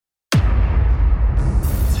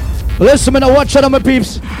Listen, man, watch out on my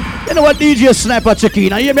peeps. You know what DJ Sniper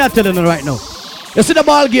Chicken? I hear me telling you right now. You see the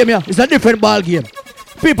ball game here? It's a different ball game.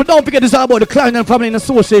 People, don't forget this is all about the Clarendon Family in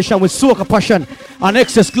Association with Soca Passion and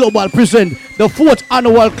Excess Global present the 4th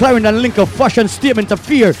annual Clarendon Link of Fashion Statement of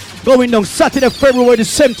Fear going down Saturday, February the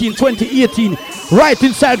 17th, 2018, right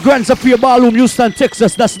inside Grand Sapphire Ballroom, Houston,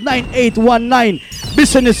 Texas. That's 9819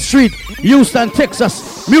 Business Street, Houston,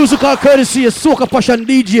 Texas. Musical courtesy is Soca Passion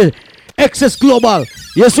DJ Excess Global.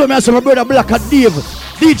 Yes, so my brother Black and Dave,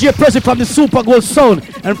 DJ President from the Super Gold Sound,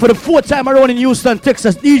 and for the 4th time around in Houston,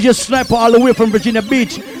 Texas, DJ Sniper all the way from Virginia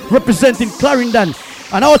Beach, representing Clarendon,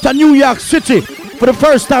 and out of New York City, for the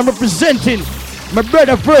first time representing my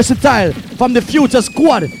brother Versatile from the Future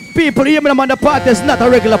Squad. People hear me, man, the party is not a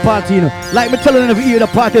regular party, you know. Like me telling them every year, the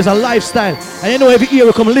party is a lifestyle, and you know every year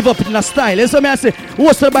we come live up in a style. And so I say,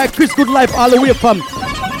 hosted by Chris Good Life all the way from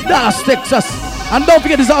Dallas, Texas. And don't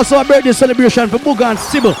forget, there's also a birthday celebration for Booga and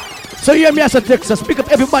Sybil. So hear me as a Texas, pick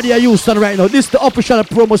up everybody at Houston right now. This is the official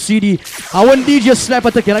promo CD. And when DJ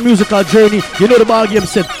Sniper taking a musical journey, you know the ball game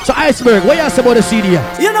set. So Iceberg, what you say about the CD here?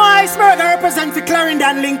 You know Iceberg, I represent the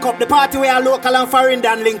Clarendon Link Up, the party where our local and foreign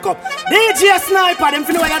link up. DJ Sniper, them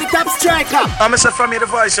feel like the top striker. I'm say from the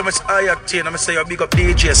voice, I'm say I octane, I'm say you big up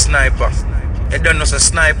DJ Sniper. You don't know the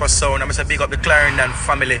Sniper sound, I'm say big up the Clarendon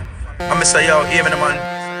family. I'm say yo, hear me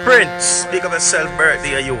man, Prince, big up yourself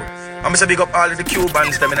birthday you. I'm say big up all of the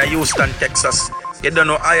Cubans them in Houston, Texas. You don't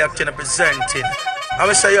know I octane presenting.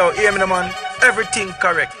 I'm say yo, hear me man, everything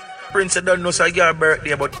correct. Prince, you don't know so your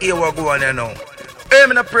birthday, but here we go on now. Hear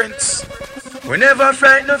me Prince. We never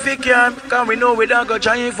frightened of it, cause we know we don't go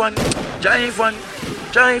jive fun.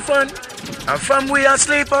 And from we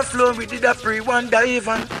asleep or flow, we did a pre-one dive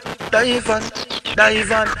on.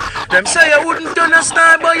 Them say you wouldn't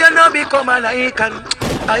understand, but you know become an icon.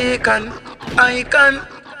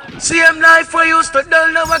 Same life we used to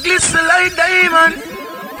dull, now a glisten like diamond.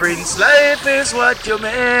 Prince, life is what you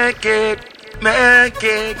make it.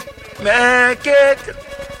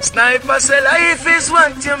 Sniper say life is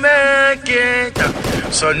what you make it.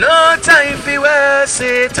 So no time for waste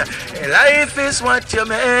it. Life is what you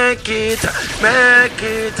make it.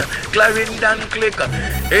 Clarendon clicker.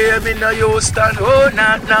 Hear me now Houston. Oh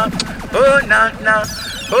not now.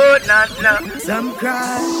 Some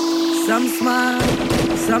cry, some smile,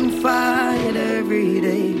 some fight every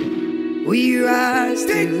day. We rise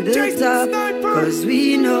to the top, cause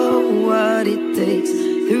we know what it takes.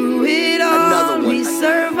 Through it all we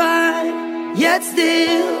survive, yet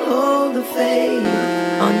still hold the faith.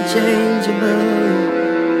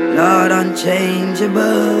 Unchangeable, Lord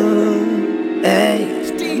unchangeable. Hey,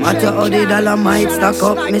 matter how the dollar might stack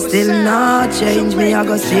up, me still not change. Me I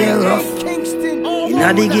go stay rough.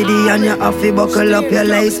 Inna the giddy and you have to buckle up your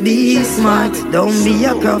lace. Be smart, don't be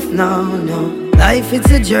a gruff, no. Life it's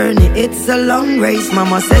a journey, it's a long race.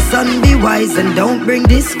 Mama says son be wise and don't bring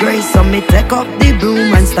disgrace. So me take up the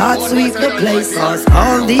broom and start sweep the place. Cause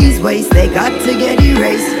all these ways they got to get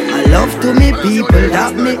erased. I love to me people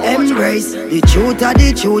that me embrace. The truth are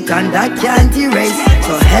the truth and that can't erase.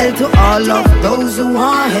 So hell to all of those who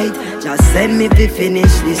want hate. Just send me to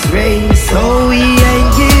finish this race. So we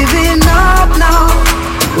ain't giving up now.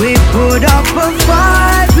 We put up a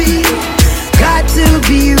fight, we got to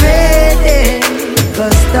be ready,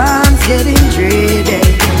 cause time's getting dreary.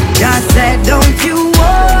 Just said don't you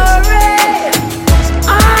worry,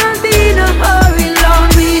 I'll be in a hurry,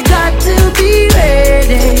 Lord. We got to be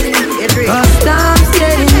ready, cause time's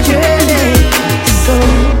getting dreary. So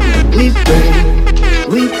we pray,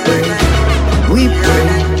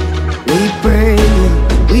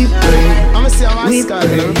 I'ma say I'm a scar,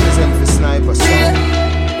 represent for Sniper.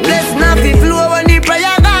 Let's not be flow when the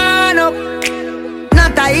prayer gone up.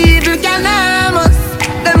 Not a evil can harm us.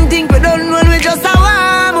 Them think we done when we just a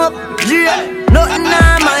warm up. Yeah, nothing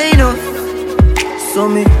harm enough. So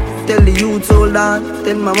me tell the youth hold on,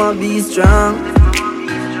 tell mama be strong.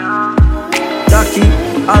 Jackie,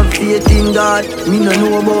 have faith in God. Me no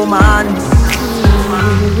know about man.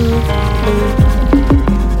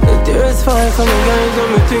 There's fire from the guys on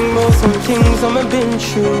me think about some things I've been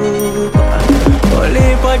through.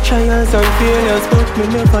 Only for trials and failures, but me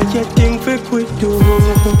never yet think we quit do.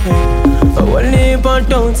 Only for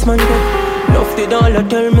doubts man get enough did all I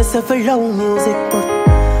tell myself alone music, but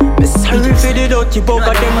me sorry for the dirty bug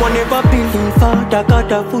of them one never building Father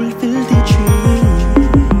gotta fulfill the dream.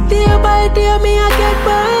 Day by day me I get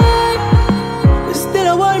by, still I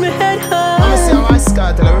hold me head high. I'ma say I'm a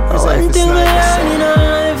scar till I represent for Sniper.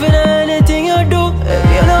 Anything you do, if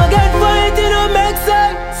you don't get fight, it don't make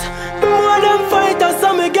sense. More than fighters,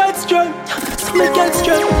 so me get strength.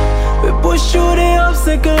 We push through the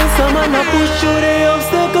obstacles, some man a push through the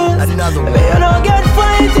obstacles. Maybe you don't get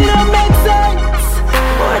fight, it don't make sense.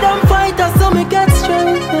 More than fighters, so me get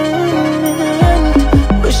strength.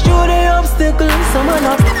 Push through the obstacles, some man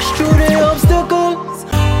up push through the obstacles.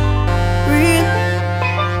 Real.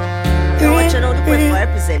 Watch out the point for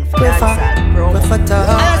represent for dancehall promo. I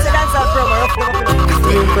said dancehall promo.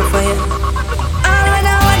 Real prefer you. All when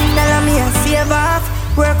I $1 me a save off.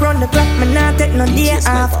 Work round the clock, me not take no day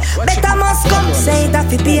off. Better must come, say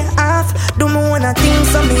that fi pay off. Do me wanna things,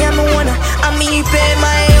 so me and me wanna. And me pay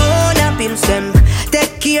my own bills them.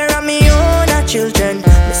 Take care of me own children.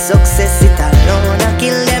 The success it alone, I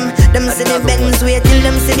kill them. Them see the Benz wait till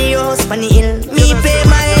them see the house on the hill. Me pay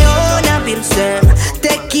my own bills them.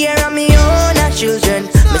 Take care of me own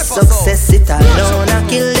children. My success it alone, I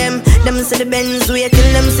kill them. Them see the Benz wait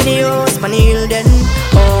till them see the house on the hill then.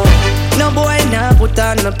 Oh. No boy nah put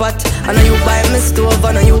on my pot. I know you buy me stove,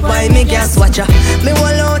 I know you buy me gas watcher. Me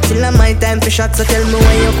wall out till my time for shots. So tell me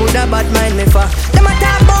when you coulda bad mind me for. Them a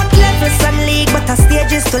talk about levels and league, but a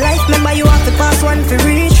stage is to life. Remember you have to pass 1 to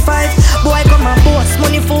reach 5. Boy come a boss,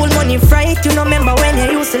 money fool, money fright. You know remember when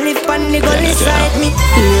you used to live on the gully side me.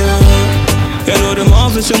 Yeah, you know them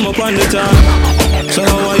office them up on the top. So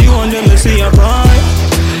how are you and them to see a pride?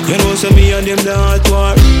 You know say me and them the hot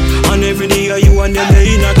war. And every day you and them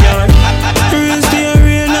they in a car. Real stay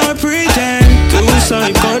real, not pretend. Two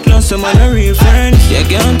side cutlass, some man a real friend. You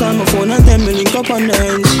can't call my phone and tell me link up on the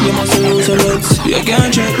ends. You must lose your legs. You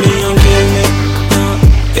can't check me and kill me. No,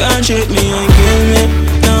 you can't check me and kill me.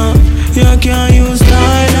 No, you can't use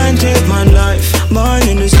style and take my life. Born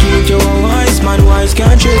in the street, you're a wise man. Wise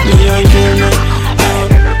can't check me and kill me. No,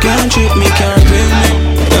 can't check me, can't kill me.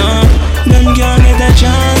 No, them can't get a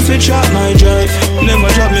chance to chop my drive. Never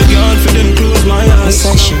drop me guard for them close my eyes.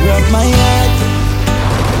 So she rub my head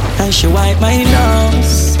and she wipe my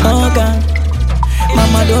nose. Oh God,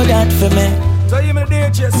 mama do that for me.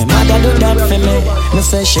 My mother do that for me. Me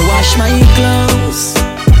say she wash my clothes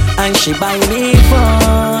and she buy me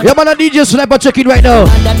phone. Yeah man, a DJ Sniper checking right now.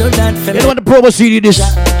 Mother do that for me. You know what the promo CD this?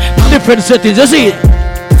 Different settings, you see it?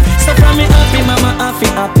 So from me happy, mama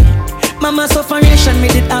happy. Mama sufferation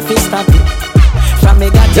made it happy stop it. From me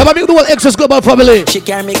got yeah, man, big the whole Excess Global family. She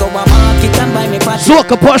carry me go a market and buy me patty.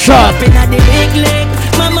 Soca Passion. Up in the big leg.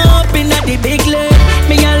 Mama up in the big leg.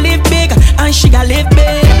 Me a live big and she a live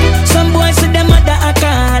big. Some boys see them mother a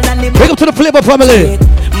call and they big up to the Flavor family.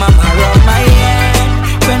 Mama rub my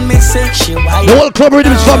head when me sick she white. The whole Club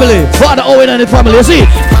Rhythms family. Father Owen and the family, you see?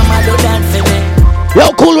 Mama do that for me.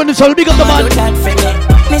 Yo, cool when it's all big up the man. Mama do that for me.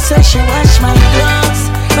 Me say she wash my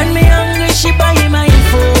clothes. When me hungry she buy my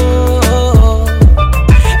food.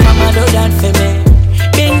 Mama do that for me.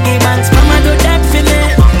 Bingy bands, mama do that for me.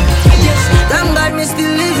 Yes, thank God me still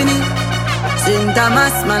living it. St.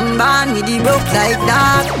 Thomas man born me the broke like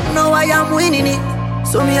that. Now I am winning it.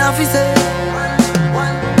 So me have to say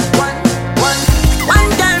one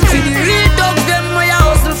time for the real dogs them where I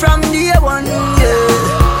hustle from day one.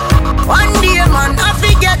 Yeah. One day man I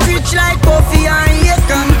forget rich like coffee and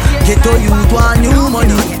Yacon. Get to you want new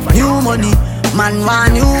money. Man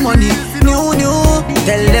want new money.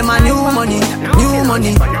 Tell them a new money.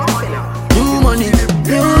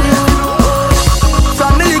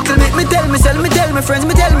 From me little me tell me friends,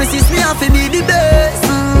 me tell me sis, me have to be the best.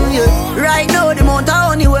 Yeah. Right now the amount of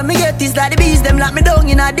honey when me get is like the bees, them lock me down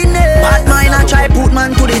in a dinner. Bad mind I try put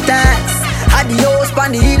man to the test. Had the house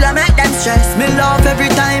pan the hill and make them stress. Me love every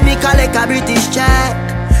time me collect a British check.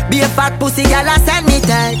 Be a fat pussy girl I send me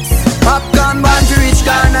text. Popcorn born to rich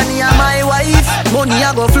can and he and my wife. Money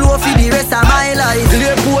I go flow for the rest of my life.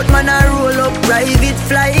 Airport man I roll up private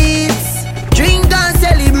flights. Drink and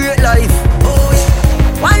celebrate life. Oh, yeah.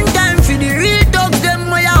 One time for the real dogs them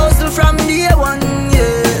where I hustle from day one.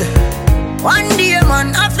 Yeah. One day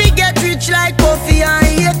man I forget rich like coffee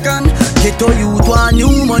and Yacon. Get to youth want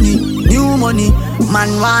new money. Man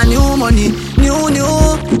want new money.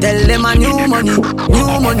 Tell them a new money.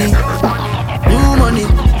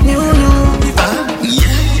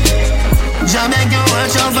 Jah beg you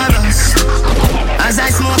watch over us as I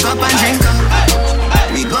smoke up and drink up.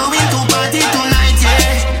 We going to party tonight,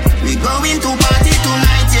 yeah. We going to party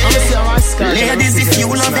tonight, yeah. Ladies, if you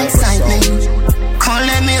love excitement, come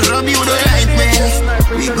let me rub you the right way.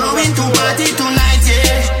 We going to party tonight,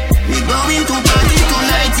 yeah. We going to party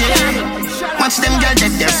tonight, yeah. Watch them girls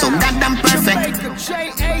that they're so goddamn perfect.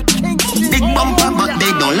 Big bumper, but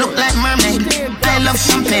they don't look like mermaid. I love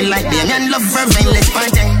champagne like them and love vervain. Let's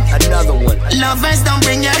party. Another one. Lovers don't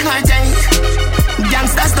bring your heart in.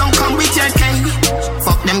 Gangsters don't come with your cane.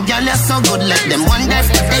 Fuck them girls, you're so good. Let them wonder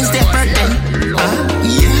if today's their birthday.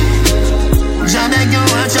 Yeah. Jah beg you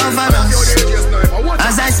watch over us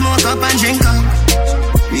as I smoke up and drink up.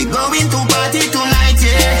 We going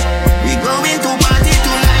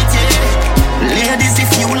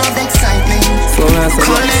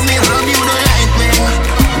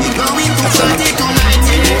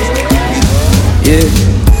Yeah.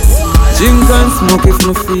 Drink and smoke if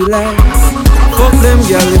me feel like. Fuck them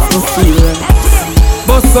girl if me feel like.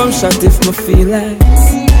 Bust some shot if me feel like.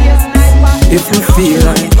 If me feel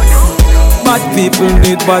like. Bad people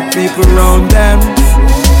need bad people round them.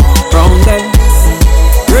 Round them.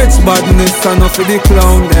 Rich badness enough for the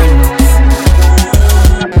clown them.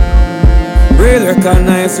 Real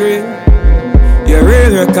recognize real. You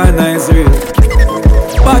real recognize real.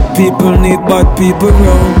 Bad people need bad people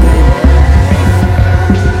round them.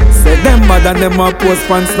 Say them bad and them a post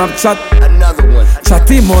on Snapchat. Another one. Chat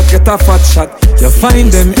him out, get a fat shot. You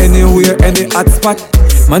find them anywhere, any hot spot.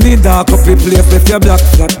 Money dark up the place if you black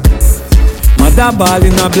flat. Mother ball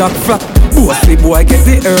in a black flat. Bossy boy get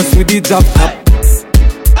the earth with the job top.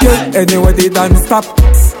 Yeah, anywhere they don't stop.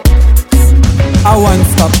 I won't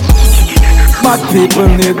stop. Bad people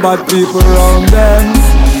need bad people round them.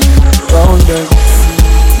 Round them.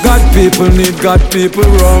 God people need God people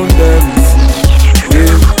round them.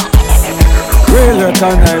 Yeah. Real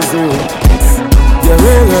recognize real. Yeah,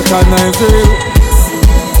 real recognize real.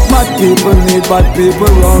 Bad people need bad people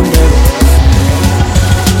round them.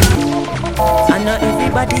 I know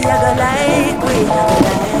everybody I go like we,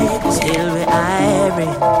 still we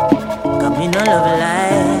irie. Cause me no love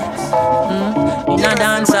lies. Me no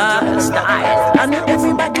dancehall style. I know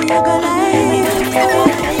everybody I go like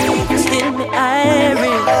we, still we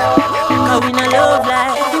irie. Cause we no love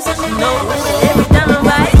lies. No, every time I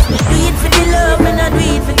buy, do it for the love and I do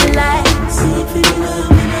it for the lies. Do it for the love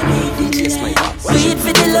and I do it for the lies. Do it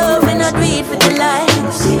for the love and I do it for the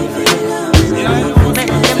lies. Make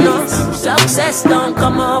them know success don't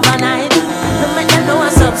come overnight. No make them know a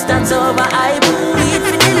substance over hype. Do it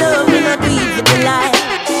for the love and I do it for the light.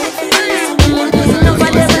 No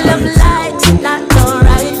for them love lights, that's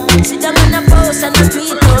alright. See them in the post and the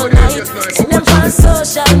street all night. See them on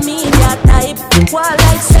social media type. While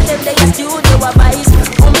like say them they a studio a vice.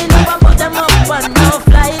 Oh me never put them up on no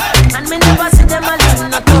flight. And me never see them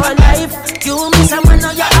alone not all life. You me someone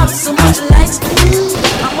know you have so much likes.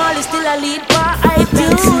 I'm always still a lead for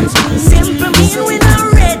iTunes. Simple me we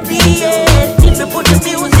not ready yet. If you put the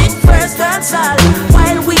music first, that's all.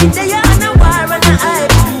 While we they on a war and a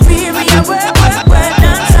hype. We a work,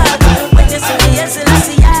 dance all. When you see me, yes, and I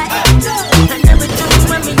see I. And never do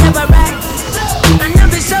when we never right. And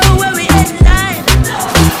never show where we headline.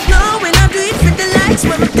 No, when I do it for the likes,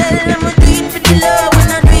 when we tell them we do it for the love, when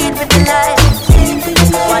I do it for the light.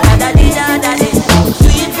 What da da di da da di. Do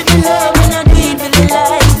it for the love, when I do it for the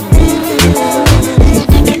light.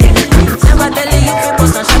 Never tell you if you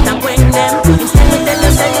post and shut and quench them. Instead we tell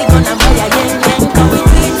them that they gonna buy a yen yen. Cause we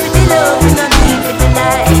do it for the love, when I do it for the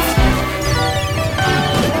light.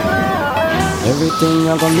 Everything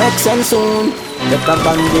I gonna make sense soon. Get a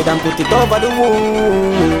band-aid and put it over the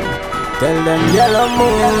wound. Tell them yellow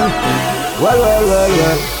moon. Well.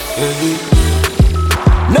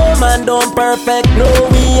 No man don't perfect, no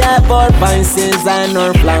we have our vices and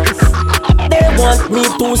our plans. They want me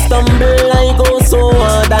to stumble, I go so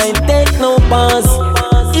hard, I take no pause.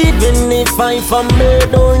 Even if I fumble,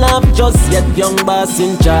 don't laugh just yet, young boss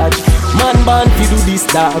in charge. Man born fi do this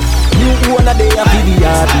stuff, you wanna day a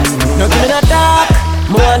video. No give me no talk,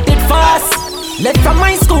 me want it fast. Left from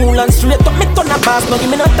my school and straight up me turn a boss, no give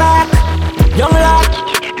me no talk. Young lad,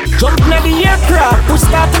 jump in the aircraft, push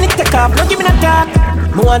start and it take off, no give me no talk.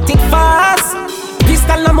 Me want it fast.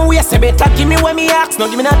 Pistol on my waist, say better give me when me ask, no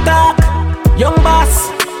give me no talk. Young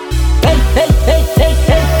boss. Hey.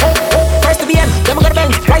 First to the end, them I got a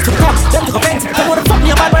bend. Rise to the top, them took offense. Them would have fucked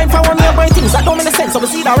me up bad mind for one million boy things that don't make no sense. So I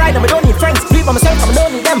see that right and I don't need friends. Sleep by myself, I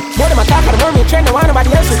don't need them. More than my talk, I don't need trend. I want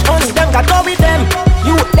nobody else, which only them. Got go with them.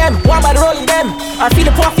 You with them, one by the rolling them. I feel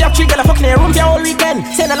the puff, you have three girl, I fucking in a room for all weekend.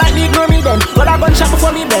 Say no like me, ignore me then. But I gun shot before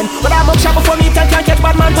me then. But I mug shot before me, can't catch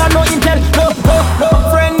bad man for no intel. No,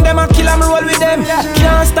 friend them and kill them, roll with them.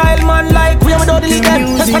 Can't style man like we am without the lead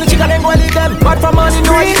them. Just for the chicken, then go lead them. Bad for money,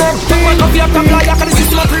 no lead them. Take one off your top line, I can the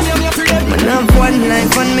system of premium, you free them. Man have one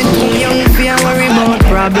life and me too young for worry about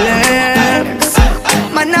problems.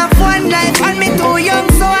 Man have one life and me too young,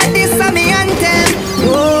 so I this a me anthem.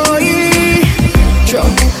 Oh yeah, true.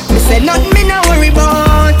 Me say nothing me no worry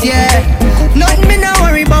about, yeah. Nothing me no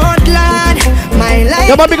worry about, lad. My life.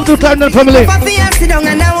 Yeah, man, big up to the Clarendon family.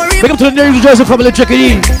 Big up to the New Jersey family, check it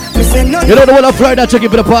in. You know the one of Friday, check it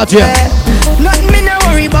for the party. Nothing me no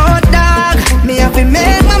worry about, dog. Me happy,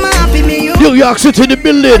 make mama happy, me you. New York City, the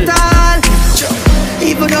building.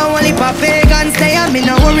 Even though only pagans stay, me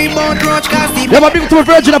no worry about roach cause the yeah, man, big up to the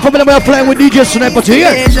Virgin family. We are flying with DJ Sniper here.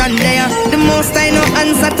 The most I know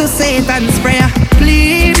answer to Satan's prayer.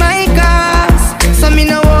 Plead my cause, so me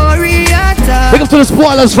no worry at all. Big up to the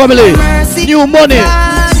Spoilers family. New money.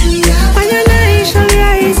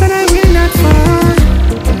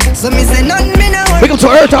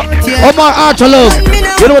 Omar Artalove.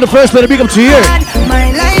 You know what the first play to big up to here.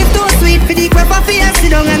 My life too sweet for the crap of fear.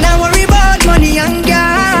 Sit down and I worry about money and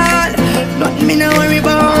girl. Not me no worry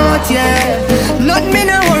about, yeah. Not me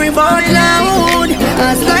no worry about loud.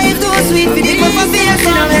 As life too sweet for the crap of fear.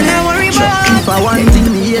 Sit down and I worry about. For one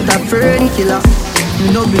thing, me hate a fern killer. Me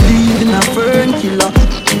no believe in a fern killer.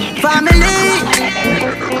 Family.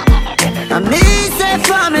 And me say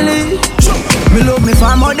family. Me love me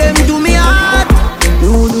family, them do me heart.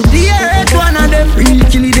 You do the earth, one of them real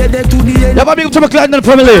kill it dead to the end. Yeah, but big up to my Clarendon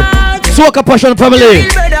family. Soca Passion family.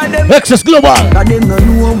 Excess Global. And them no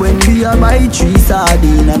know when we a buy 3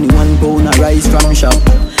 sardines and 1 pound of rice from shop.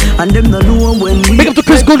 And them no know when we big up to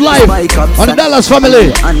Chris Good Life on the Dallas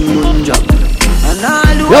family. And job. And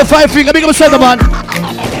all yo, 5 finger, big up Sega man.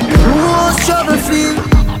 No struggle feel.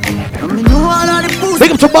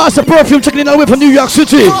 Big up to Master Perfume checking in all the way from New York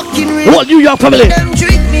City. The whole New York family. Them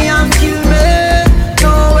treat me and kill me.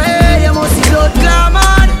 No way, you must see blood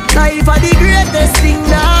glamour. Life are the greatest thing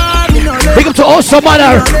that me no love. Big up to Awesome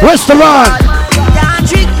Manor Restaurant. Can't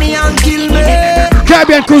treat me and kill me.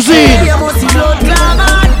 Caribbean Cuisine. You must see blood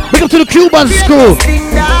glamour. Big up to the Cuban School.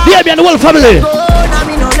 The Abby and the whole family.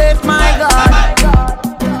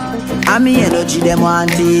 And me energy them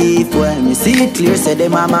want thief. When me see it clear, say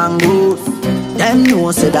them a mangoes. Them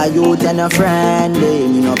know say that you and a friend. They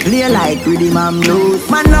me no play like rhythm and blues.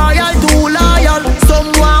 Man loyal, too loyal.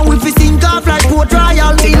 Someone with his sink off like court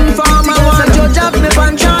trial. Informer want judge of me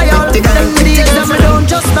pan trial. Them days that me don't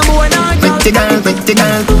just no more than girl. Pretty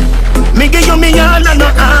girl. Me give you me all and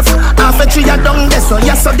no half. Half a tree a down there, so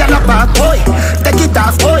yes, so gyal a park, boy. Take it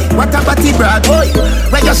off, boy. What a body broad, boy.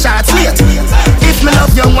 Where your shots late. If me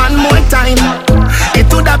love you one more time,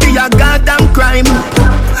 it woulda be a goddamn crime.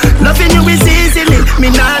 Loving you is easily,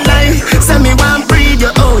 me not lie. Say me want breathe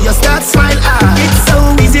you, oh, you start smile. Ah, it's so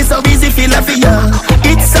easy feel for you.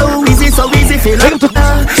 It's so easy feel for you.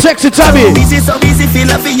 Sexy Tabby. So easy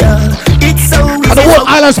feel for you. It's so easy. And the whole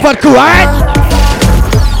Island Spot crew, alright?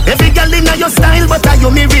 Every girl in your style, but I you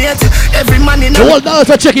me rate. Every man in the whole dollars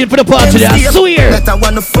are checking for the party, I swear. That I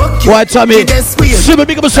wanna fuck you. Why, Tommy? Super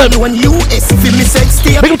big up yourself. When you feel me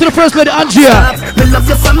sexy. Big up to the first lady, Angia. Me love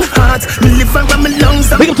you from my heart. Me live around my lungs.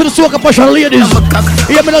 Big up to the Soca Passion ladies.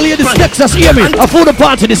 Hear me, the ladies, Texas, hear me. I found the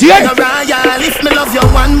party this year. If me love you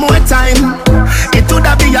one more time, it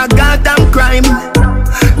woulda be a goddamn crime.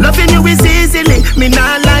 Loving you is easily, me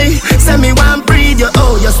not lie. Say me want breathe you,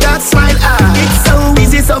 oh, you start smile. Ah, it's so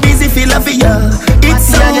easy feel for you.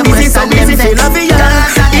 It's so easy feel for you.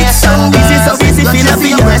 It's so easy feel for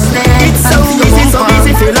you. It's so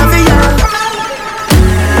easy feel for you.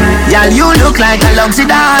 Y'all, you look like a luxury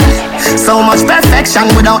doll. So much perfection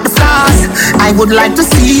without the flaws. I would like to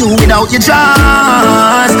see you without your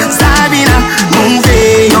jaws. Sabina, move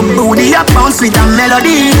it. Your booty up bounce with a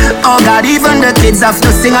melody. Oh God, even the kids have to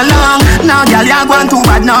sing along. Now girl, you're going too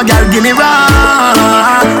bad. Now girl, give me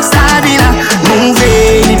wrong. Sabina, move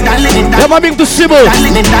it. Yeah, I'm being to Sybil.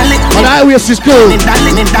 And I will see school. Me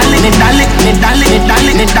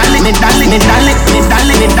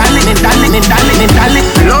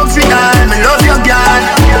love your girl.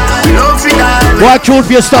 Love your girl. Watch out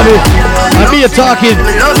for your stomach. And me talking.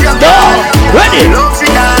 Ready? Me love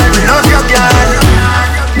your girl.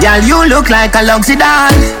 Girl, you look like a luxury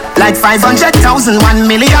doll. Like 500,000, 1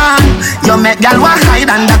 million. You make girl walk hide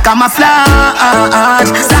under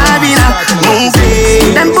camouflage. Sabina, move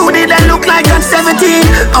it. Them booty they look like I'm 17.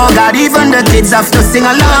 Oh God, even the kids have to sing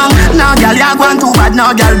along. Now girl, you're going too bad.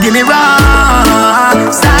 Now girl, give me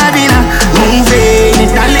wrong. Sabina, move it. Me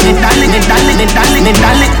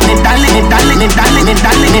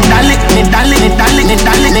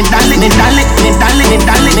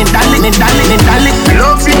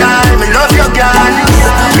love your girl.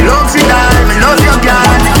 Love you, girl. Me love your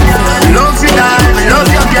girl. Love you, girl. Me love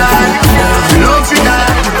your girl. Love you, girl.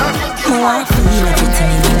 I feel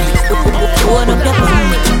everything in me. Hold up your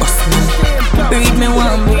bum, bust me. Breathe me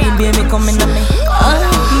one, breathe, baby, come in me.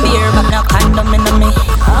 Beer, but no condom in me.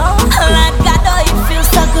 Like God, oh, it feels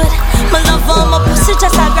so good. My love for my pussy,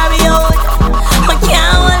 just I grab it out. I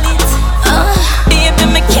can't hold it. Baby,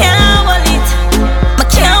 me can't hold it. I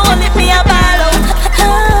can't hold it, me a ball out.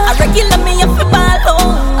 I regular me up a ball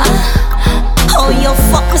out. Oh, you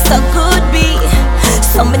fuck me so good, B.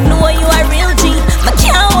 So me know you a real G. I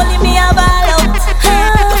can't hold it, me a ball out.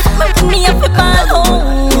 Fuck me up a ball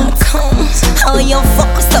out. Oh, you fuck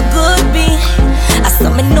me so good, B. So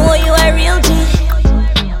me know you a real G.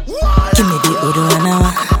 Give me the Udo and I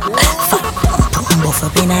want. Fuck, buff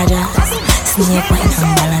up in a jazz. Snake wine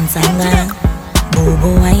and balance and gone. Boo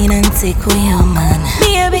wine and take away your man.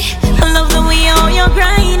 Baby, I love the way how you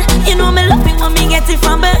grind. You know me love you when me get it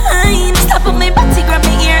from behind. Stop on me body, grab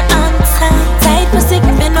me ear on tight. Tight pussy,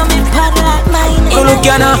 grip on me pad like mine. Oh look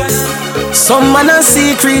ya now, some man a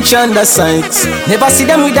see creature under sight. Never see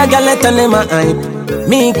them with a girl let them a hype.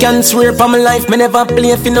 Me can swear for my life, me never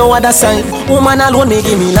play for no other side. Woman alone me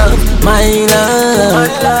give me love, my love.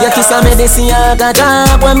 Your kiss a medicine, I got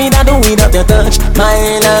job. What me da do without your touch,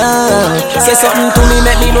 my love. Say something to me,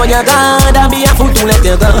 make me know you God. I be a fool to let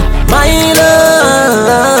you go, my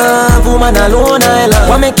love. Woman alone I love.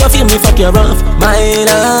 What make you feel me fuck you rough, my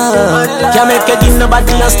love. Can't make you give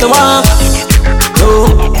nobody else to walk. Oh,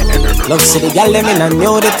 love see the girl them in a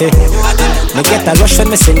nudity. Me get a rush when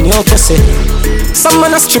me see new pussy. Some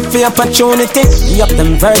man a strip for opportunity. Yup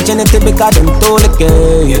them virginity because them told the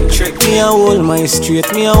girl. Me a hold my street,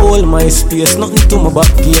 me a hold my space. Nothing to my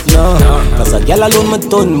back gate now. Cause a girl alone me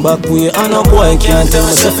turn back way. And a boy can't tell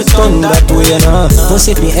myself it turn that way now.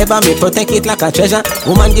 Pussy if me ever me protect it like a treasure.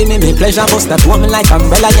 Woman give me pleasure, bust that woman like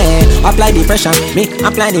umbrella, yeah. Apply the pressure, me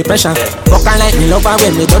apply the pressure. Fuck her like me love her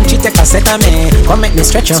when me don't cheat take a set of me. Come make me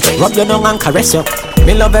stretch you, rub your down and caress you.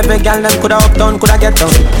 Me love every girl that coulda up down, coulda get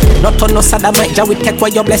down. Not on no sad I might with take where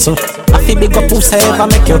you bless you. I feel big up who's ever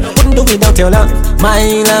make you. Wouldn't do without your love, my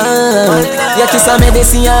love. Your kiss a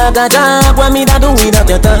medicine, I got job. What me da do without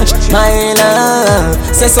your touch, my love.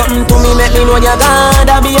 Say something to me, make me know you God.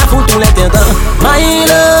 I be a fool to let you go, my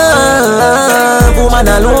love. Woman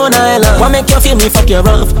alone I love. What make you feel me fuck you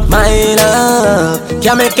rough, my love.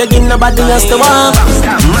 Can't make you give nobody else to walk.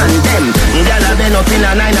 Man them, girl a been up in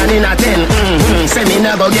a 9 and in a 10. Say me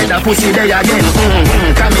never get a pussy there again.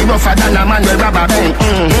 Can me rougher than a man with rubber band.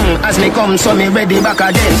 As me come, so me ready back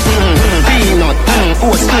again. Peanut,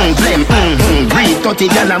 oats, blem. Breed 30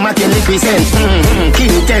 gal a matin liquid cent.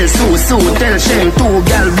 King tell Sue tell Shem. 2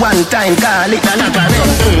 gal one time, call it a knock again.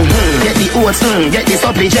 Get the oats, get the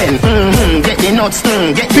supplement. Get the nuts,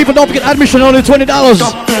 get the... People don't forget admission only $20.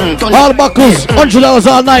 All buckles, $100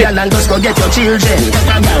 all night. Gal and just go get your children.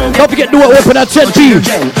 Don't forget do it open at 10p.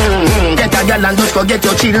 Get a gal and just go get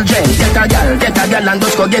your children. Get a gal and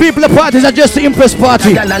just go get... People, the parties are just the impress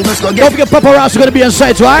party. Don't forget paparazzi gonna be on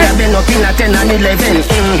site, right? I've been up in a 10 and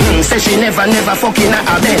 11. Say she never fucking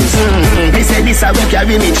a Benz. Me say this a way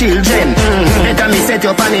carry me children. Better me set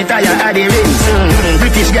your pan tire at the rings.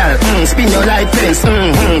 British gal, spin your light fence.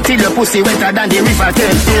 Till your pussy wetter than the river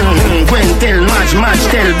Thames. Gwen tell March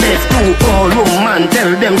tell Beth. 2 old woman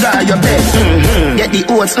tell them guard your bed. Get the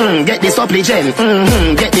oats, get the supplement.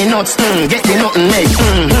 Get the nuts, get the nothing made.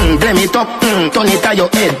 Blame it up, turn it to your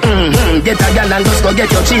head. Get a gal and just go get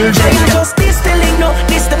your children. Just this the link, no,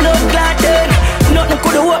 this the blood clotted. Nothing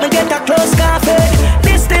could have me get a close coffee.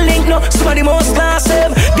 This the link, no, somebody must class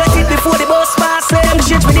him. Get it before the bus pass him.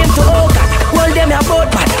 Shit with him to hold that. Hold them a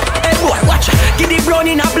boat man. Hey boy, watch out. Give the brown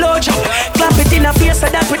in a blowjob. Clap it in a face so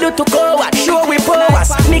that we do to go out. Show we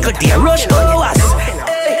powers. Make a dear rush to us.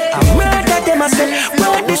 I murder them a say.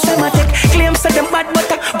 Word this them a take. Claims that them bad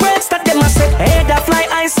butter. Breaks that them a say. Head a fly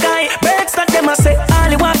high sky. Breaks that them a say.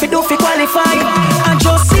 All you want to do fi qualify. And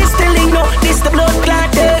just this the link, no, this the blood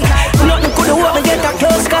clotted. Nothing could have me get a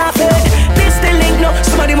close coffee. This the link, no,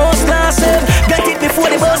 somebody must class him. Get it before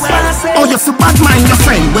the bus pass him. Oh, you fi bad mind your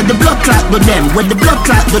friend. With the blood clot with them. With the blood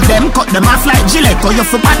clot with them. Cut them off like Gillette. Oh, you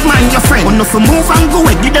fi bad mind your friend. Oh, no fi move and go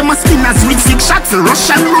away. Give them a spinners with 6 shots for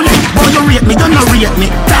Russian roulette. Boy, you rate me, don't no rate me.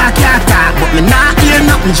 Talk, but me not hear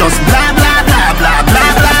nothing. Just blah, blah, blah, blah,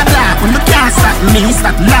 blah, blah, blah. When the can't stop me,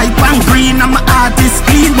 stop light and green. I'm a artist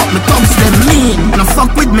clean, but me thugs them mean. No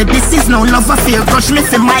fuck with me, this is no love affair. Crush me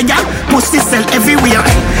for my gal, pussy sell everywhere.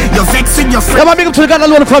 You vex with your friend. Yeah, man, big up to the God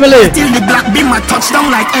alone family. Till the black beam a touchdown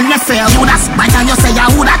like NFL. You that, by time you say you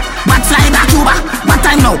who that. But fly back Cuba, but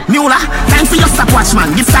I know Mula. Time for your stopwatch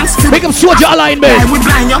man, give thanks to. Make them soldier alignment. We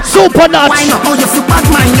blind you. Super nuts. Why not? Oh, you for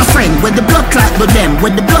Batman your friend. With the blood clot with them.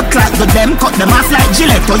 With the blood clot with them. Cut them off like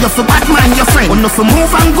Gillette. Oh, you for Batman your friend. Oh, no for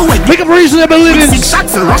move and go away. Make them reasonable living. 6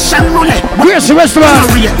 shots for Russian roulette. Where's the restaurant?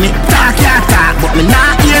 You rate me, talk, but me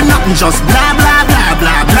not hear nothing. Just blah, blah, blah,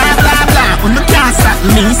 blah, blah, blah, blah. When the can't stop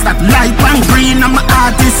me, stop light and green. I'm a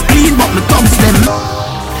artist clean, but me thugs them.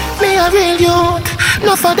 Me a real youth,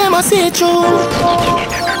 no for them I see through.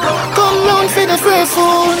 Come round for the free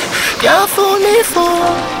food. Can't fool me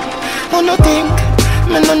fool. Who no think,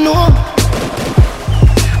 me no know.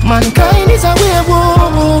 Mankind is a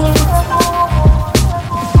werewolf.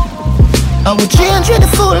 I would change with the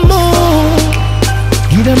full moon.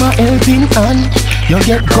 Give them a helping hand. You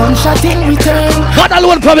get gunshot in return. God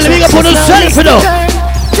alone probably big up on yourself, you know.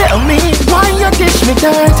 Tell me why you dish me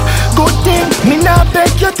dirt. Good thing, me not beg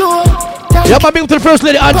you to. Yeah, my big up to the first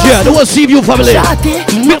lady Andrea, the whole CVU family.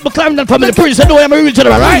 Big up the Clarendon family, Prince, I know I'm a real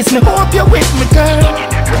general, right? Me hope you with me, girl.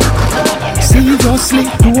 See just lick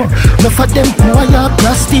door. Enough of them poor ya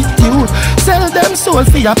prostitute. Sell them soul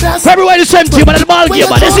for your plastic. Everywhere the same team, but the ball game,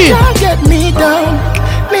 man, you see? Get me down,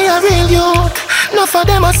 me a real youth. Enough of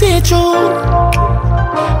them a see through.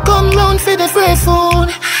 Come round for the free food.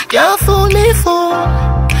 Can't fool me fool.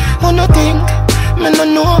 Who no think, me no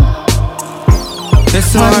know.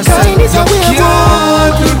 Mankind is a weirdo.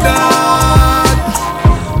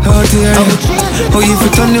 Oh dear, oh if you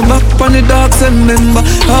turn your back on the dogs and remember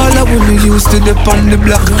all I wanna used to dip on the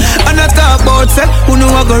block. And I talk about say, who know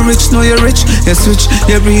I go rich, know you're rich. You switch,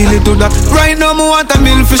 you really do that. Right now me want a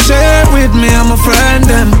meal for share with me. I'm a friend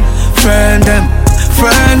them, friend them,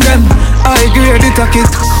 friend them. I grade it a kick.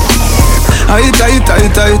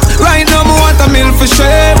 Tight. Right now me want a meal for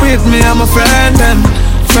share with me. I'm a friend them,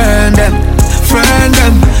 friend them, friend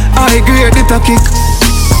them. I grade it a kick.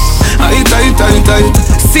 Tight.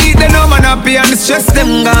 See them no man happy and the stress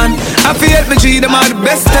them gone. I feel me treat them all the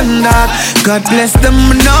best and that. God bless them,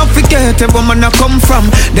 not forget where man I come from.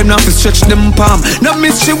 Them not to stretch them palm. No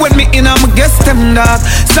mystery when me in, I'ma guess them that.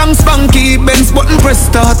 Songs funky, Benz button press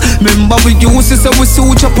start. Remember we used to say we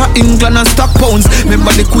suit up at England and stock pounds.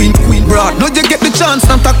 Remember the queen broad. Now you get the chance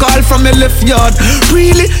not to call from your left yard.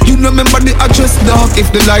 Really, you know remember the address dark.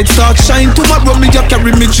 If the lights start shine tomorrow me you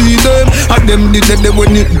carry me to them. And them did they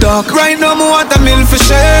when it dark. Right now me want a meal for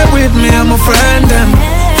share with me. I'm a friend them,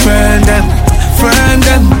 friend them, friend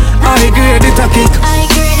them. I grade it a kick.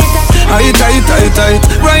 Tight.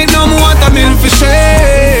 Right now me want a meal for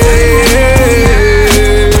share.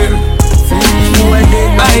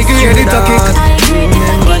 I grade it a kick.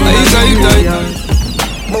 Tight.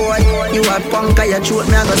 Boy, you a punk, you throat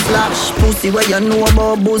me, I go slash. Pussy where you know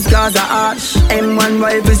about booze, cause I ash. M1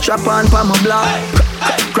 rifle strap on for my block.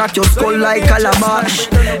 Crack your skull like calabash.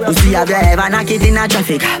 Pussy, have you ever knocked it in a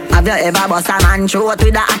traffic? Have you ever bust a man throat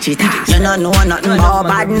with a hatchet? You don't know nothing about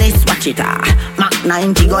badness, watch it. Mac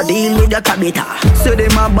 90 go deal with your cabita. Say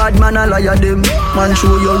them a bad man, I liar them. Man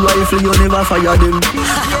show your rifle, you never fire them.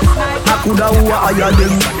 I coulda who hire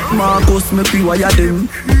them. Marcus make you wire them.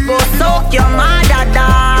 Go suck your mother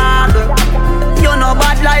dog. You know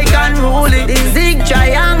bad like unruly. The zig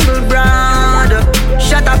triangle brand.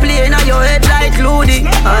 Shut a plane on your head like Ludy.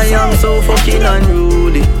 I am so fucking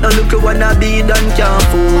unruly. Now look at what I be done can't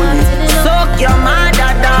fool me. Suck your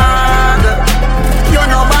mother dog. You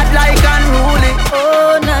know bad like unruly.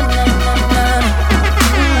 Oh na na na na.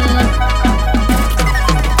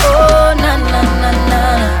 Oh na na na na.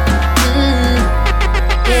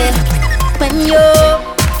 Yeah. When you're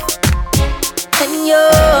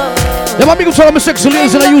Them a big up some sexy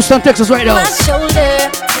ladies in Houston, Texas right now.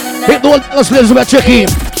 Hit the old Dallas ladies about checking.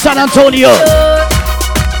 San Antonio.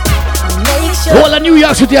 All of New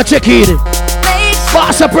York City are checking.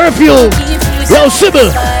 Bossa Perfume. Yo,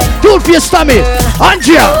 Sybil. Do it for your stomach.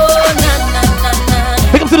 Andrea.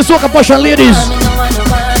 Pick up to the Soca Passion ladies.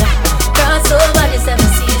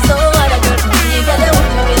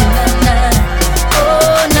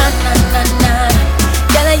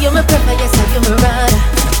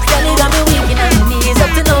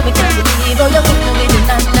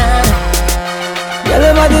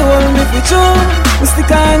 Everybody want me for true. We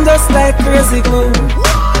stick on just like crazy glue.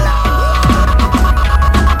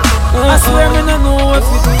 I swear me no know what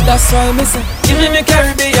to do. That's why me say, give me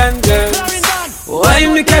Caribbean girls. Why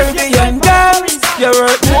me Caribbean girls? You're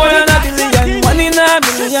worth more than a billion. One in a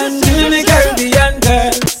million. Give me Caribbean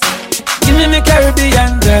girls. Give me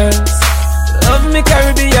Caribbean girls. Love me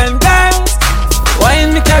Caribbean girls.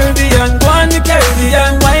 Wine me Caribbean. Go on me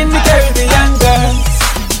Caribbean. Wine me Caribbean girls.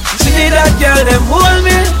 That girl them hold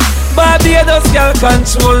me, Barbados girl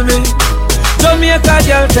control me. Jamaica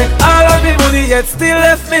girl take all of me money yet still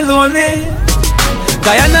left me lonely.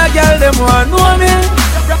 Guyana girl them want know me,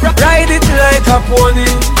 ride it like a pony.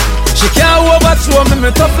 She can't overthrow me,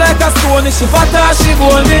 me tough like a stone. She fat as she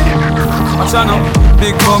bone me. Watch out now,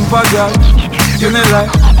 big bumper girl, give me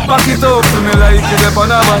life, back it up to me like you dey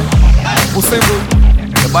on a bike. Pussy good,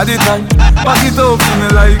 your body tight, back it up to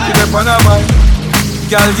me like you dey on a bike.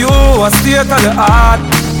 Girl, you a state of the art,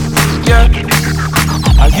 yeah.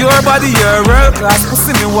 And your body, your world class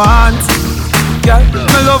pussy me want. Girl,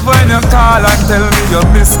 me love when you call and tell me you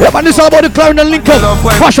miss me. Yeah, man, this is about the Clarendon link up.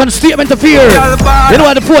 Fashion statement of fear. You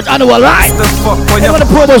know what the 4th annual, right? You know what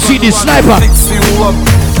the promo CD, Sniper. You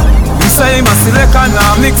say my select and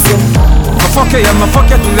I mix you. My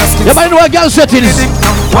fuck you to your skin. Yeah, man, you know what girl settings.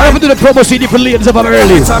 Why don't we do the promo CD for ladies up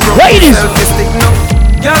early? Ladies!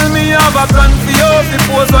 Girl, me have a plan for you. The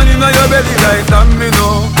pose on in your belly like that, me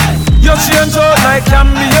know. You change out like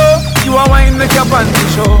cameo. You a wine make your panty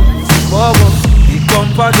show. Bobo, big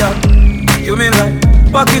bumper girl. You mean like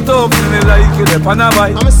Back it up for me like you dey on a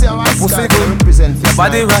bike. Pussy good, your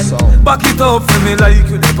body right. Back it up for me like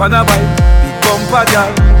you dey on a bike. Big bumper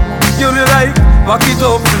girl, you me like. Back it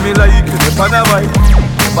up for me like you dey on a bike.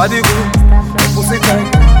 Body good, pussy tight.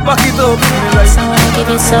 Back it up for me like. So I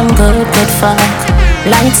give you some good fuck.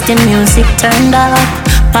 Lights, the music turned up.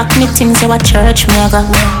 Pack me things, you a church me a go.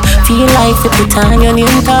 Feel like you put on your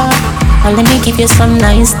new car. Well, let me give you some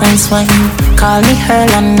nice wine. Call me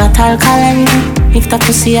Earl and not alkaline. If that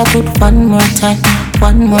pussy I put one more time.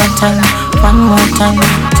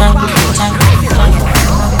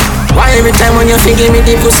 Why every time when you feel give me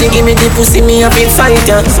the pussy, me a big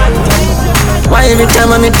fighter? Why every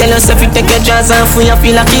time when me tell yourself you take your jaws off, you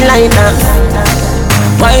feel like you lighter?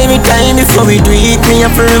 Why every time before we do it, me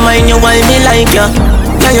have to remind you why me like ya?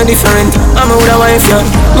 Yeah, you're different, I'm a older wife, yeah.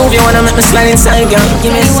 Move you wanna make me slide inside, yeah.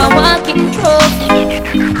 Give me some. You a walking trophy.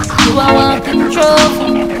 You a walking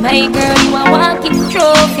trophy. My girl, you a walking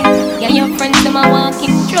trophy. Yeah, your friends, them a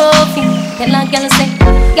walking trophy. Tell a girl say,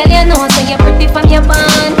 girl, you know say you're pretty from your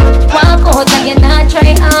band. Walk out and you not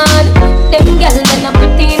try hard. Them girls, they're not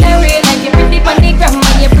pretty in a real life. You're pretty from the gram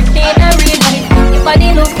and you're pretty in a real life. Your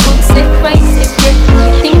body look good, set right, set right.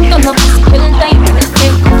 You think you're not possible, time to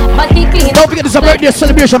stay. Body clean. Don't forget this is a birthday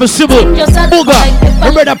celebration of Sybil, Booga,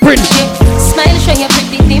 and brother Prince. Smile, show your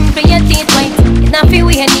pretty dimple, your teeth white. Now feel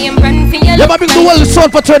we your name, run for your life. Yeah, big the world is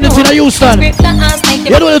sound fraternity in Houston.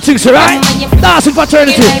 You know the things, right? Dancing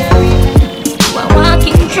fraternity.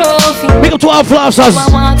 Walking trophy. Big up to our flowers.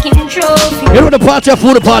 You know the party of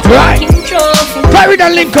food party, right?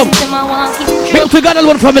 Clarendon link up. Big up to God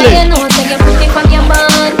alone family. You know say you're pretty from your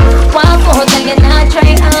band. Walk out and you not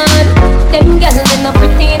try hard. Them girls are not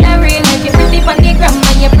pretty in a real life. You're pretty from the gram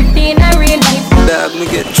and you're pretty in a real life. Dog, me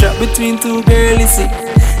get trapped between two girlies, see.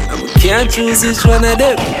 And we can't choose which one of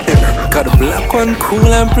them. Cause the black one cool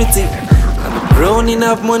and pretty, and the brown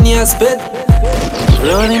enough money I spent.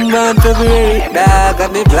 Brown in born February, dog,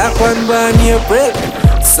 and the black one born April.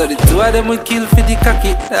 So the two of them will kill for the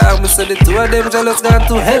cocky. So the two of them jealous gone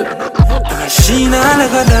to hell. She not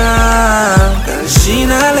like a dog, she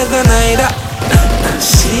not like a neither.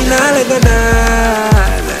 She not like a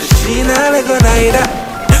dog, she not like a neither.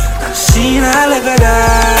 She not like a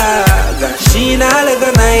dog, she not like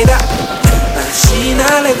a neither. She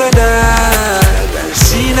not like a dog,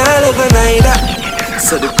 she not like a neither.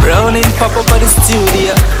 So the browning pop up at the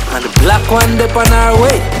studio, and the black one dip on our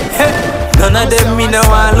way. None of them me no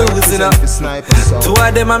want lose, you know. Two of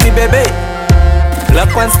them are me baby. Black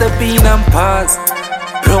one step in and pass.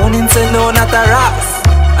 Browning say no, not a ras.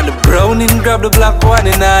 And the browning grab the black one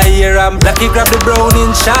in her ear, and blacky grab the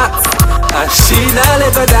browning shots. And she not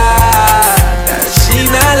let go die, and she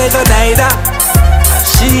not let go neither. And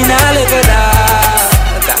she not let go die,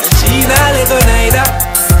 and she not let go neither.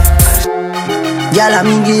 Girl, I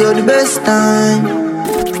me give you the best time.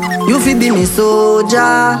 You fi be me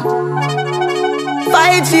soldier.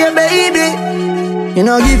 Fight for your baby. You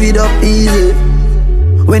know give it up easy.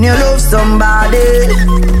 When you love somebody,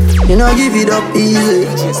 you know give it up easy.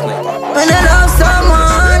 When you love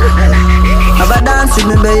someone, have a dance with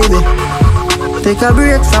me, baby. Take a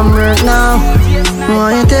break from work now.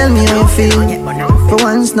 Why you tell me how you feel? For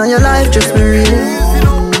once now your life just be real.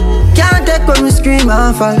 Can't take when we scream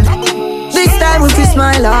and fall. This time we fi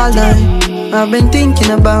smile all night. I've been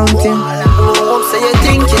thinking about you. Hope say you're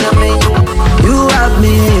thinking of me. You have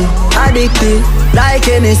me addicted like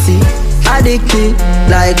Hennessy. Addicted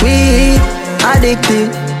like weed. Addicted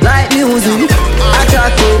like music.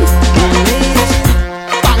 Attracted.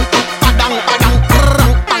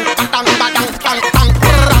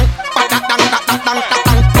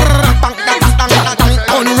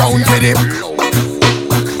 Round with it.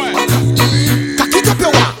 Cock it up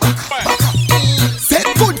your walk. Set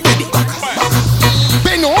foot with it.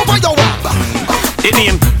 Bend over your walk. The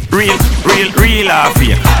name real or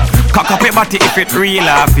fake. Cock up your body if it real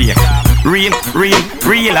or fake. Real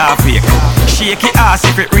or fake. Shake your ass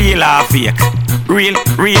if it real or fake. Real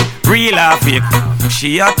or fake.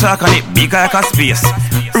 She a talk on it big like a space.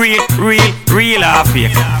 Real or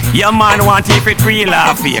fake. Your man want if it real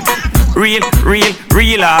or fake. Real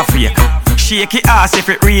or fake. Shake your ass if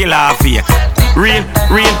it real or fake. Real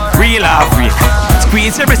or fake.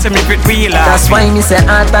 Squeeze your wrist if it real or fake. That's why me say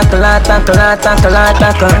attack.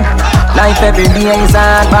 Life every day is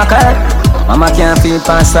hard backer. Mama can't feel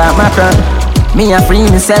past that macro. Me a free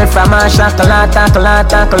myself from a shackle.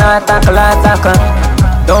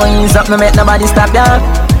 Don't ease up, me make nobody stop ya.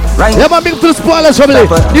 Right. Yeah, man, big to the spoilers family.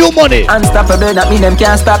 New money. Unstoppable, that mean them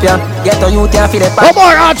can't stop ya. Get on you, can't feel it. Come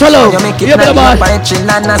on, Archalo. You make it yeah, man. chill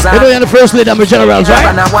and You know you're the first leader of the generals,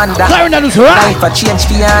 right? Clarendon is right. Life a change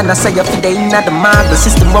for ya, and I say you feel the inner the mark. The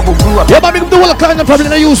system where we grew up. Yeah, man, big to the whole Clarendon family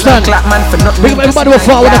in Houston. Big up everybody who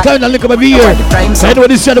forward the Clarendon link up every year. So I know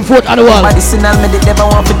this year the 4th annual. Medicinal, me they never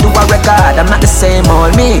want to do a record. I'm not the same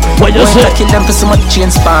old me. What you say? Kill them for so much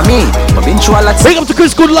change for me. I've been through a lot. Big up to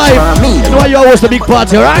Chris Good Life. You know why you always the big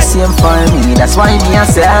party, right? Same for me. That's why me I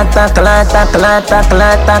say tackle.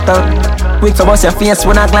 Quick to bust your face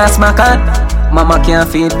when I glass my cut. Mama can't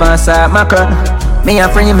feed pass out my cut. Me a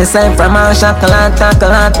free me say from a chocolate.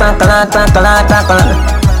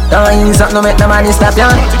 Don't ease up, no make the money stop ya.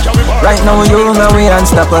 Right now you know we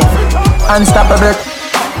unstoppable. Unstoppable.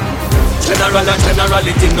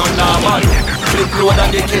 Generality no normal. Flip load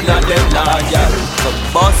and they kill and them loyal. For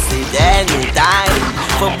boss it anytime.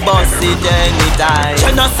 For boss it anytime.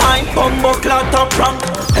 Genocide, bumbo clout up rank.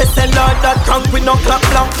 SLR that crank with no clap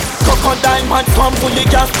blank. Crocodile man from fully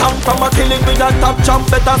gas tank. From a killing with a top jump,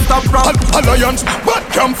 better stop run. Alliance, but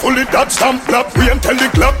come fully that stamp black. We ain't tell the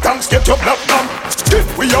club tanks get your black down.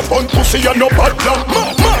 If we up on pussy and no bad lamp.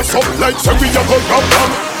 Mass up like so we a go rob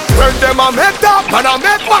them. When them a make that, man a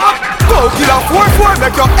make back. Go kill a 4-4,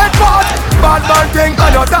 make your head bad. Bad man thing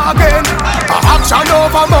and you're talking. A action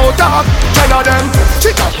over mouth talk. 10 of them.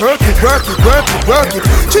 Chica work it.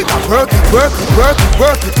 Chica work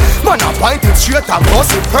it. Man a point it straight and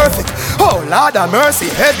bust it perfect. Oh Lord of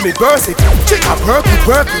mercy, head me burst it. Chica work it.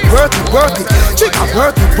 Chica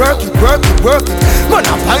work it. Man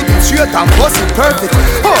a point it straight and bust it perfect.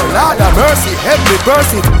 Oh Lord of mercy, head me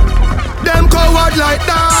burst it. Them coward like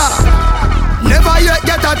that never yet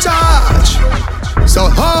get a charge. So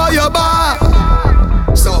hold your bar.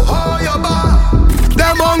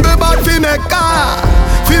 Them hungry but fi make car,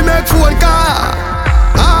 fi make phone car.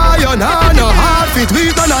 You know no half it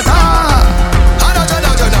we gonna talk.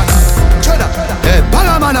 Hey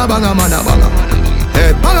banga mana.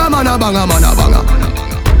 Hey banga mana.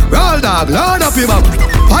 Roll dog, load up your bum.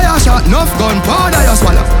 Fire shot, enough gun, powder you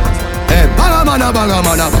swallow. Hey banga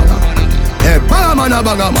mana. Hey, banga.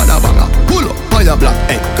 Pull up on your block.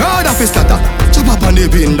 Hey, God of his scatter. Chop up on the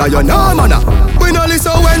window, you know, man. We no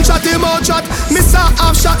listen when chat him out chat. Miss a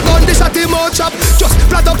half shotgun, this shot him out chop. Just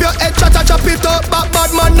flat up your head, chop it up. Bad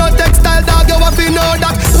man, no textile dog, you have to know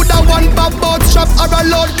that. Woulda one bad boat shop or a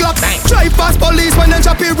load clock. Drive past police when them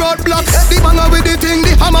chop it roadblock. The banger with the thing,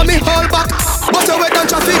 the hammer me hold back. But you wait and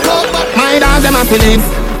traffic out back. My dog, them a feeling.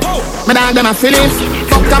 My dog, them a feeling.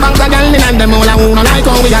 Fuck a bank of girl and them all a who no like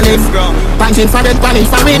how we a live. Punching for it, panning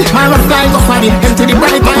for it. My rough fly go for it. Empty the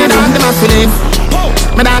bright, my dog, them a feeling.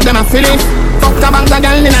 My dog, them a feeling. Fuck a bank of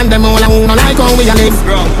girl and them all a who no like how we a live.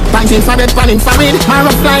 Punching for it, panning for it. My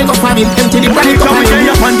rough fly go for it. Empty the bright, go for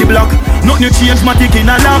it. On the block, nothing change, my tick in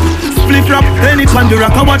a lap. Split rap, any time the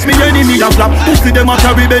rock, I watch me enemy a flap. Pussy them a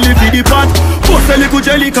carry belly for the pot. Post a little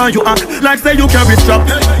jelly can you act like say you carry strap.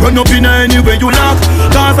 Run up in anywhere you knock.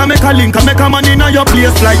 Cause I make a link, I make a man in your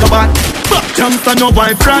place like a bat. Fuck jumps and no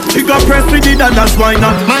wife rat. She got press with it and that's why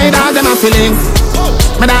not. My dog them a feeling.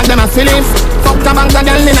 My dog them a feeling. Fuck a bank of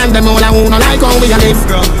girl and them all a who no like how we a live.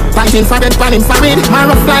 Fighting for it, panning for it. My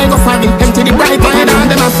rough fly go for it. Empty the bright. My dog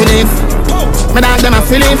them a feeling. My dog them a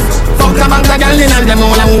feeling. Fuck a bank of girl and them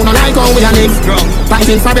all a who no like how we a live.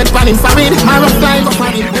 Fighting for it, panning for it. My rough fly go for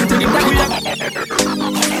it. Empty the bright.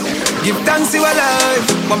 Give thanks you alive.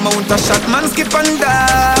 One mount a shot, man skip and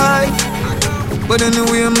die. But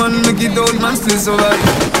anyway, man, make it out, man still survive.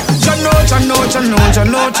 Chano,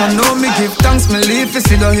 me give thanks, me live to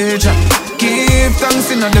see the age. Give thanks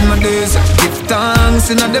in a them days. Give thanks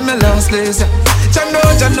in a them last days. Chano,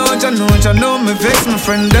 me vex my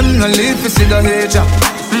friend, them no live to see the age.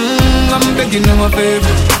 I'm begging them a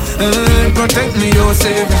favor. Protect me, your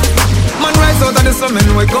savior. Man rise out of the sun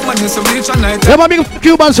and wake up and you reach a night. Yeah, man, big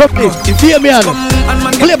Cuban something. Hear me,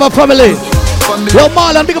 man. Flavor family. Yo,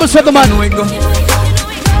 Marlon, big up yourself, man.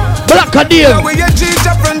 Black Cadil.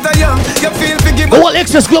 The whole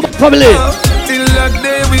excess global family. Till that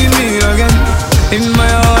day we meet again. In my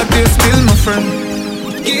heart, you still my friend.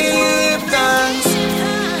 Give thanks.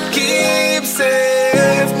 Keep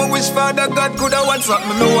safe. My wish Father God could have WhatsApp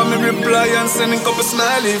me. Know I'm reply and send a couple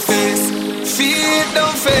smiley face. Feet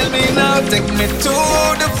don't fail me now, take me to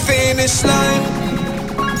the finish line.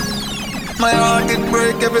 My heart it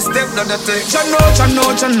break every step that I take. Chano,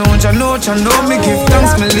 me give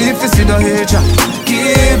thanks, me live to see the age.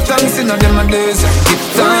 Give thanks in a them days. Give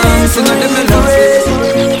thanks in a them days.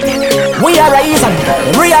 We are rising,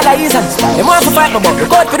 them realizing. Them want to fight me but we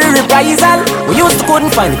got for the reprisal. We used to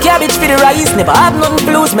couldn't find the cabbage for the rice. Never had nothing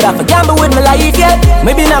to lose, me have to gamble with my life, yeah.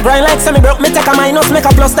 Maybe not grind like semi broke, me take a minus, make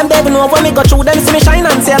a plus. Them devil know when me go through them, see me shine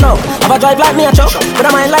and say no. Have a drive like me a truck, but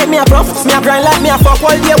I mind like me a prof. Me a grind like me a fuck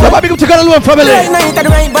all day. Big up to Clarendon family.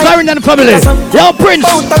 Clarendon family. Yo, Prince.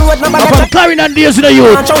 From Clarendon days in the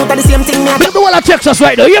youth. Big up the whole of Texas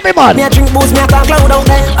right now. You hear me, man? Me a drink booze, me a talk loud out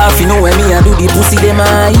there. If you know where me a do the pussy, them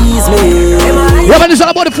a ease me. Yeah, man, it's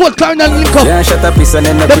all about the 4th Clarendon link up. Yeah, shut up, listen.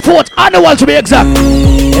 The 4th annual to be exact.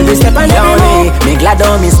 Every step and down me glad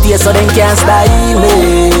on me stay so them can't style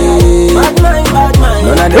me. Bad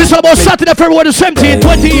mind. It's all about Saturday, February 17,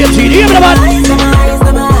 2018. You hear me, man?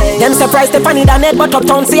 Them surprised Stephanie done it, but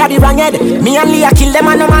uptown say I the wrong head. Me and Leah kill them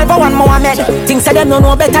and no man for one Mohammed. Things say them no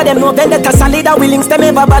know better, them no vendetta solid. We links them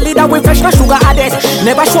ever valid, we fresh no sugar added.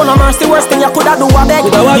 Never show no mercy, worst thing you coulda do a beg.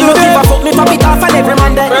 You no give a fuck, me top it off and every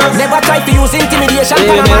man there. Never try to use intimidation,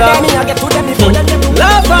 cause I'm a me I get to them before them.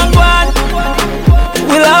 Laugh and go on,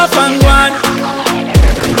 we laugh and go on.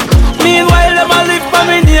 Meanwhile them a live for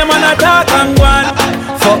me name and a talk and go on.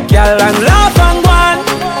 Fuck y'all and laugh and go on.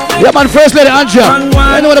 Yeah, man, first lady Anja.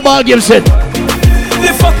 I know what the ball game said.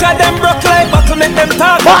 The fucker them broke like buckle, make them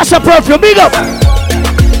talk. Master Perfume, big up.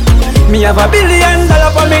 Me have $1 billion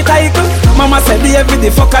for me title. Mama said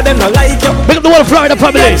the fucker them no like you. Big up the whole Florida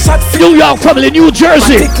family, New York family, New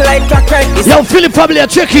Jersey. Yo, Philip family are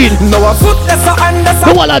checking. No a foot that's a hand that's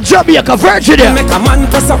a. The one at Jamaica, Virginia. Make a man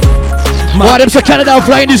press up. Why them say Canada are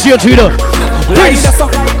flying this year too, though? Please.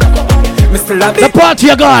 The party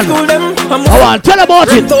are gone. I want tell about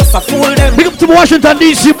it. Big up to Washington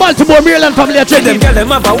DC, Baltimore, Maryland family are checking.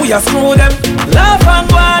 We are screw them. Laugh and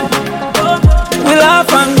go on. We laugh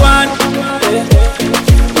and go on.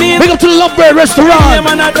 Big up to the Lumber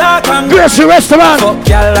Restaurant, Gracie Restaurant. Fuck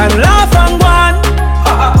y'all and laugh and go on.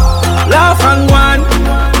 Laugh and go on.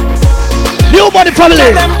 New Money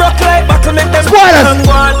family. Spoilers.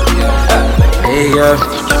 Hey girl,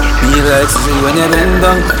 be like see when you bend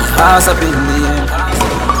down, pass up in the air.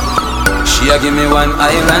 She a give me one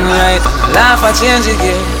island right, laugh a change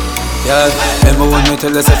again. Yeah, remember when me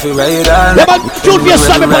tell us if you ride on. Yeah, man, shoot me a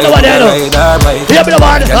slam in the one there, no. Yeah, me the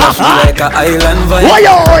one. Like a island vibe. Why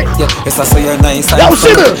you? Yeah, it's a so you're nice. Yo,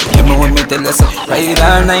 Sibyl. Remember when me tell us ride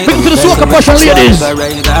all night. Big to the soca passion ladies.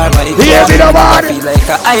 Yeah, me the one. Feel like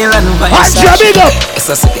a island vibe. Anja, big up. It's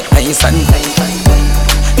a so nice and nice.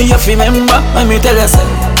 You remember when me tell us,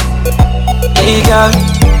 hey girl,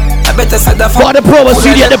 I better say the for the promo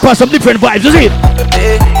CD and the pass some different vibes, is it?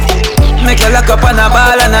 Hey, make you lock up on a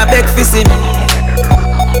ball and a beg for see me.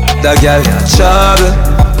 The girl got trouble,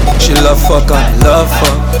 she love fuck and love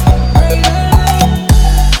fuck.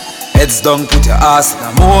 Heads down, put your ass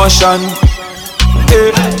in motion. Hey,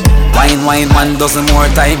 wine, 1 dozen more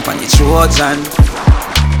time for the Trojan.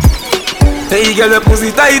 Hey girl, your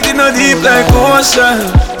pussy tight in a deep like ocean.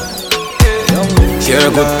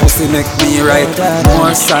 Your good pussy make me write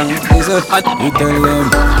more song. You tell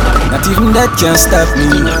them, not even that can stop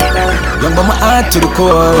me. Young but my heart to the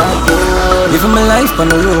core. Living my life on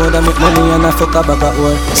the road, I make money and I fuck a bag at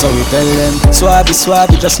work. So we tell them,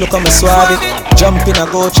 Swabby, just look on my Swabby. Jump in a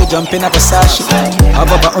Gucci, jump in a Versace.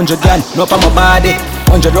 Have about 100 grand, no for my body.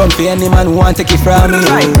 100 round for any man who want to take it from me.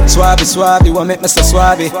 Swabby, want make me so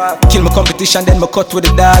swabby. Kill my competition, then me cut with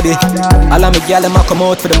the derby. All of me gal them a come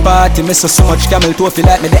out for the party. Me so much camel toe feel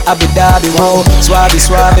like me the Abu Dhabi. Wow,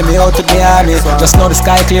 Swabby, me out to the army. Just know the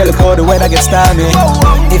sky clear, look how the weather gets stormy.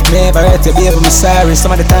 If me ever hurt you, baby, me sorry.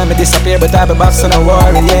 Some of the time I disappear, but I be back, so no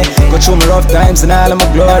worry, yeah. Go through my rough times and all of my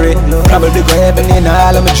glory. Probably go heaven in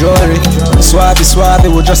all of my jewelry.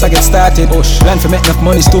 Swabby, we just get started. Plan for make enough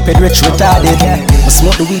money, stupid, rich, retarded.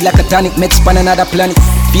 Smoke the weed like a tonic, make spun another planet.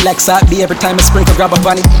 Feel like salt be every time I sprinkle, grab a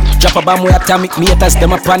panic. Drop a bomb with atomic, me haters, them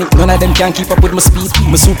a panic. None of them can keep up with my speed,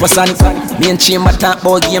 my supersonic. Me and chain my talk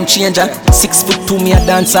about game changer. 6'2", me a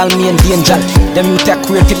dance all me in danger. Them you take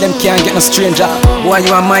queer till them can't get no stranger. Boy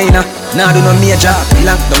you a minor, nah do no major.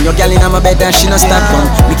 Lock down your gal in my bed and she no stop gun.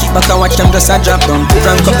 Me keep back and watch them just a drop down.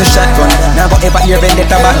 Crank up the shotgun, now go ever hear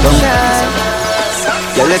vendetta back down.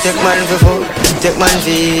 Girl, you take man for food, take man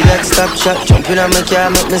for like stop shot. Jumping on my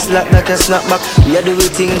car, make me slap like a snapback. We a do we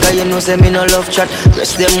think, cause you know say me no love chat.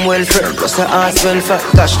 Rest them well firm, plus the ass well fat.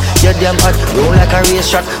 Gosh, you damn hot, roll like a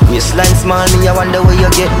race track. Waistline small, me I wonder where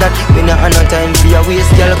you get that. Me not have no time for your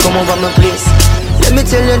waist, girl, come over my place. Let me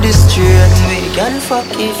tell you this straight. We can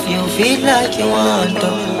fuck if you feel like you want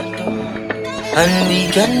to. And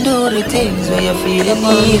we can do the things where you feel the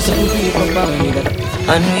need.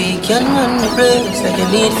 And we can run the place like you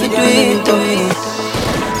need to do it to it.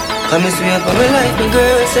 Come and swear for my life, my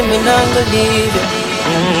girl, say me not gonna leave you.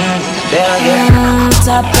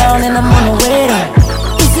 Top down and I'm on the way now.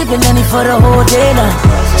 He's sipping any for the whole day now.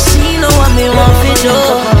 She know what me want to do.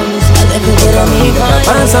 I let me get on me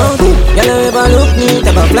Pass out, y'all ever look neat,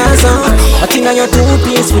 have a flash out. I think on your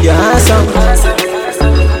two-piece with your ass out.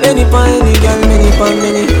 Many pine, many pine,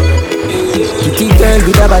 many. Kitty girl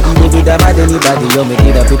with a body, with a bad anybody. You me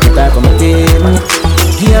did a pretty type of my team.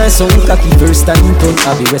 Give her some cocky first time, don't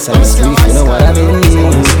have the rest of the street, you know what I mean?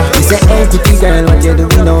 You say, hey, pretty girl, what you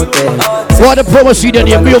doing out there? What the promo CD and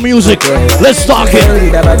your music? Let's talk it.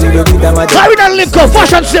 Clarendon link up,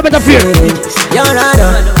 fashion statement of fear. You're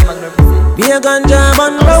right, be a ganja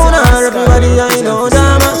man round her, everybody I know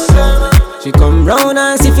Damas. She come round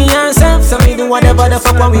and see for herself, so we do whatever the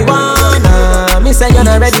fuck what we wanna. Me say you're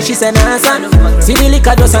not ready, she say nah son. See the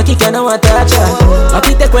liquor just a kick and now I touch her. I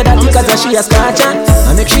keep take with that liquor so she a scratch her.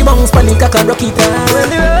 I make she bounce pan the cock and rock it her. When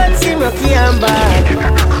the road seem rocky and bad,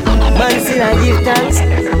 man still I give thanks.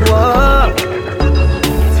 Whoa.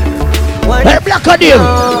 Hey, Black on you.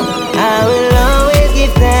 I will always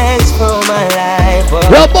give thanks for my life.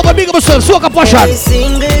 Well, Bubba, big up yourself, soak up passion. Every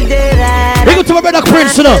single day that big up to my brother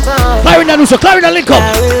Prince, you know. Clarendon also, Clarendon link up.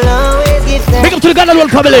 Big up to the Ghana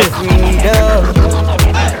family.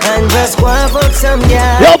 And just go and fuck some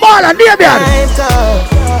girl. Yo, man, and dear man.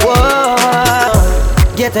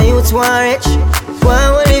 Get a youth one rich. One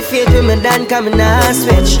only faith with me done coming now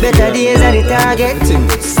switch. Better days are the target.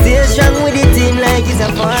 Still strong with the team like it's a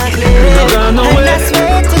forklift. And I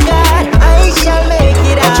swear to God, I shall make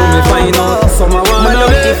it out. Man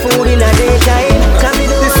up the food in a daytime.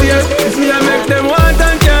 This year, if me I make them want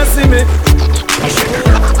and can't see me.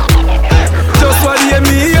 Just what they hear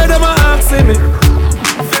me, hear them a asking me.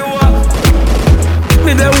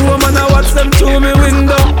 Me the woman I watch them through me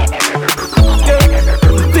window.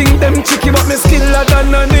 Think them tricky but me skiller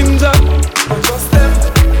than a ninja. Just them.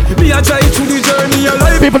 Me I try through the journey of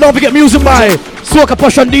life. People don't forget music by Soca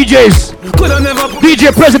Passion DJs.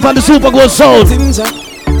 DJ President on the Super Gold Soul.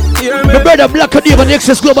 My brother Black and Dave and the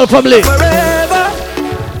XS Global Family.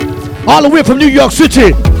 All the way from New York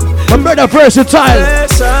City. My brother Versatile.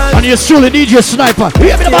 And you're truly DJ Sniper.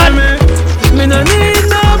 Hear me the man? Me no need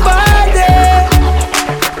nobody.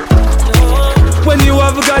 When you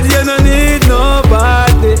have God, you no need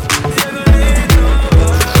nobody.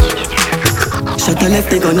 Shut a left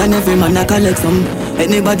the gun and every man a collect some.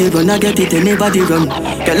 Anybody run a get it, anybody run.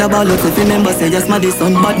 Girl about lots if you remember say just my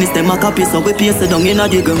son. Badness them a copy so we paste it down in a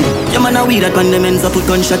the gun. Your man a weed that when them ends up put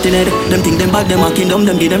gunshot in head. Them think them bad, them a kingdom,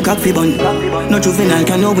 them give them cock fi bun. No juvenile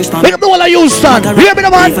can no wish for me. Make up the wall I use stand. Hear me the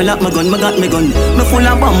man? If I lock my gun, me got me gun. Me full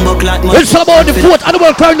of bomb clot man. It's all about the fourth annual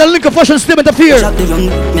Clarendon link of fashion statement of fear.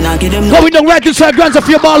 Going down right inside Grand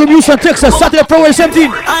Zafir Ballroom, Houston, Texas, Saturday, February 17.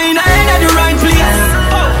 I ain't at the right place.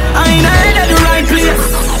 I ain't at the right place.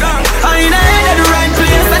 I ain't at the right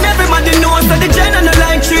place. And everybody knows that the gen no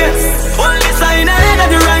like trace. Only I ain't at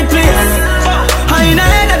the right place. I ain't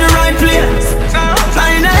at the right place.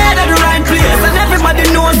 I ain't at the right place. And everybody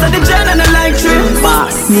knows that the gen no like trace.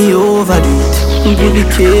 Pass me overdo it. Put the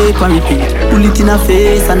cake on repeat. Pull it in her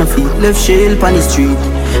face and her feet. Left shell on the street.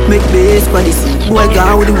 Make base for the seat. Boy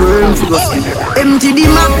gone with the worm to go sleep. Empty the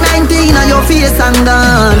Mac 19 on your face and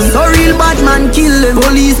dance. So real bad man kill them.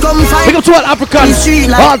 Police come fight. Big up to all Africans,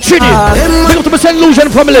 all Trini. Big up to my St. Lucian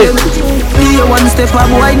family. Day one step up,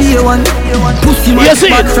 boy, day one. Pussy you see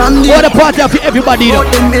it? What a party for everybody.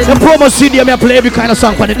 The promo CD I play every kind of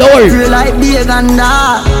song for it. Don't worry. Real like big and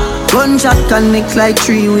dark. Gunshot connect like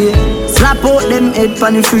three-way. Slap out them head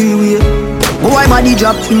on the freeway. Boy body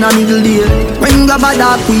drop in a middle day. Bring a bad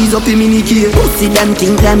dog squeeze up in mini key. Pussy them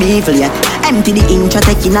think them evil yet. Empty the inch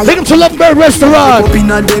take in a. Big up to Lovebird Restaurant. Up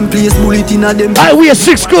in a them place, bullet in a them. I wear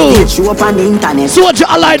 6 school. Show up on the internet. Soldier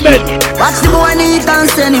alignment. Watch the boy need and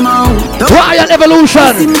send him out. Royal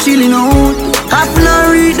Evolution. Him chilling out. Have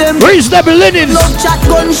no read them. Reasonable linens. Love chat,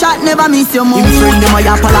 gunshot, never miss your mouth. Him friend them a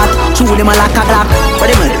yap a lot. Chew them a like a clap. What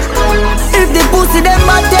them do? If the pussy them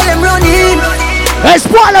bad, tell them run in. Hey,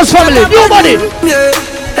 spoilers family, nobody. Yeah.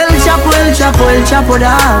 El Chapo, El Chapo, El Chapo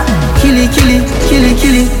da. Killy, killy, killy,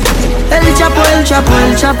 killy. El Chapo, El Chapo,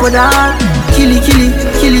 El Chapo da. Killy, killy,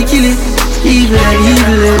 killy, killy. Evil and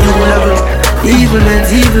evil and whatever. Evil and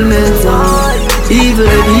evil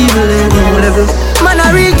and evil and whatever. Man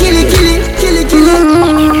a real killy, killy, killy, killy.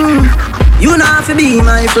 You not have to be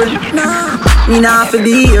my friend. Nah. Me not have to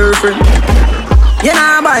be your friend. You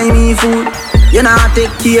not buy me food. You not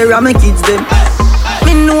take care of my kids them.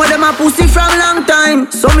 Me know them a pussy from long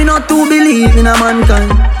time. So me not to believe in a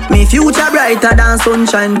mankind. Me future brighter than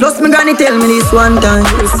sunshine. Plus me granny tell me this one time.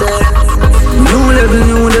 New level,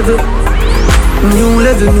 new level. New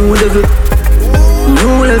level, new level.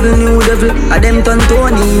 New level, new devil. I them turn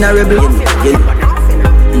Tony in a rebel.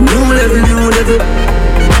 New level, new devil.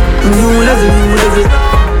 New level, new devil.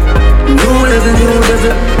 New level, new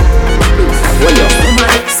devil.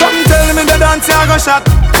 Some tell me the dance I go shot.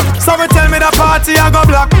 Some tell me the party I go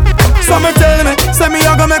black. Some tell me, say me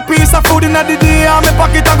I go make piece of food in the day and me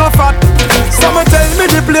pocket I go fat. Some tell me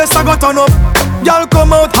the place I go turn up. Y'all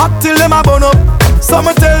come out hot till them a burn up.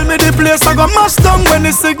 Some tell me the place I go mash down when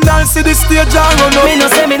the signal see the stage I run up. Me no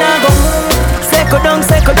say me nah go second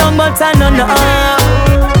down, but I no know.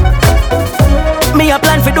 Me a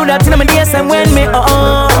plan for do that in my days and when me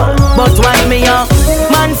but why me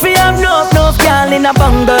man fi have no girl in a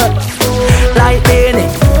bungle like Benny.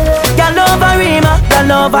 Girl over Rima,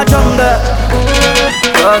 girl over jungle.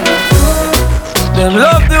 Them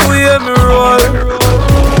love the way me roll.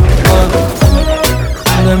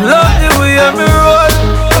 Them love the way me roll.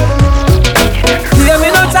 Yeah,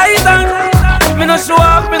 me no titan, me no show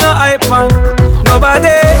off, me no hype man.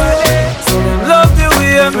 Nobody. So them love the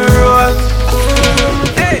way me roll.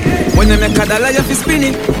 When you make a dollar, you fi spin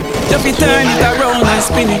it. You fi turn it around and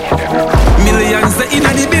spin it. Millions the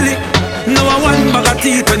inna the billy. No one bag of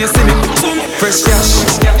teeth when you see me. Fresh cash,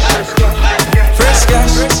 fresh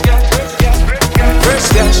cash, fresh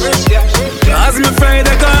cash. As me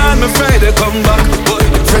Friday gone, me Friday come back.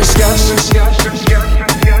 Fresh cash,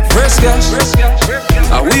 fresh cash.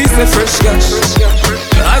 I we say fresh cash.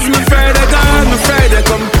 As me Friday gone, me Friday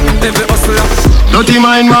come. Every hustler. Dirty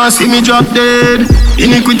mind want see me drop dead.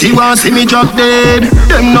 Iniquity want see me drop dead.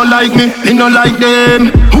 Them no like me no like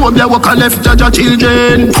them. Hope they walk a left judge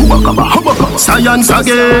children. Science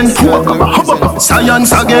again.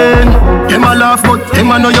 Science again. Them a laugh but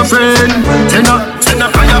them a know your friend. Tenna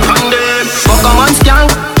fire from them. Pokemon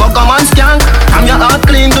skank. I'm your heart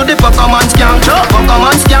clean to the Pokemon skank.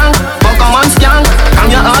 Pokemon skank. I'm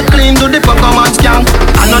your heart clean to the Pokemon skank.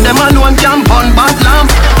 I know them alone can burn bad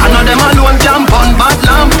lamp. I know them alone can burn bad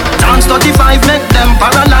lamp. Dance 35 make them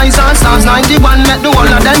paralyze and Stars 91 make the whole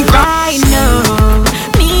of them cry. I know,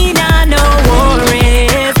 me nah no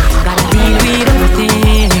worries. Gotta deal with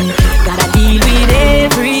everything. Gotta deal with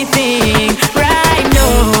everything. Right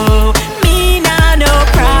now, me nah no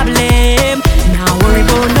problem. Now worry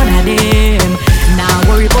about none of them. Now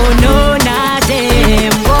worry about none of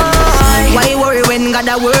them. Boy, why you worry when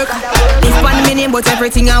gotta work? This one minute but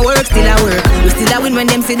everything I work, still I work. We still a win when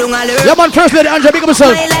them sit down a lurk. Yeah man, first lady Angela, big up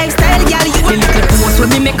yourself. My lifestyle, girl, you the little post when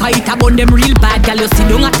me make a hit about them real bad. Girl, you sit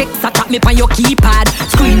down a text, tap me on your keypad.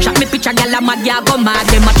 Screenshot me picture, girl, I'm mad, yeah, go mad.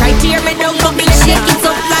 Them a try tear me down, but me shake it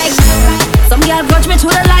up like. Some girl grudge me to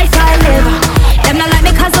the life I live. Them not like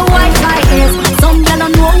me cause the Wi-Fi is. Some girl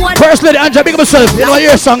don't know what. First lady Angela, big up yourself. You know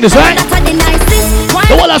your song this, right?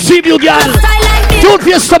 The one I see you, girl. Don't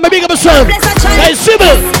be a summer, big up yourself. Hey,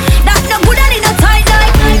 Sybil. That's no good and in a tight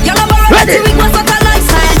like. Girl, I'm ready.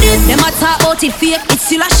 Them a talk about it fake, it's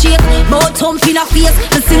still a shake. Bout hump in a face,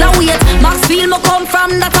 but still a wait. Maxfield me come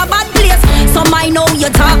from, not a bad place. So I know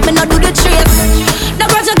you talk, me no do the trace. The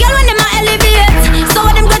grudge a girl when them a elevate. So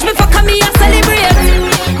when them grudge me fuck me a celebrate.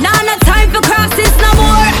 Now no time for crosses no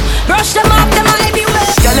more. Brush them off, them a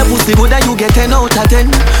heavyweight. Girl, your pussy good and you get 10 out of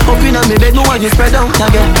 10. Up in a me bed, no one you spread out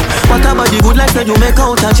again. What about the good life that you make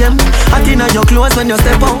out of gem? Hot in your clothes when you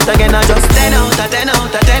step out again. I just 10 out of 10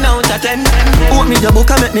 out of 10 out of 10. Open me your book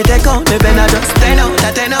and make me take out. Me pen I just 10 out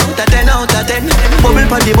of 10 out of 10 out of 10. Bubble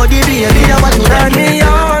pon the body, baby, I want me. Turn me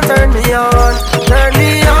on, turn me on. Turn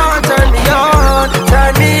me on, turn me on.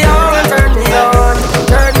 Turn me on, turn me on.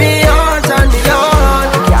 Turn me on, turn me on.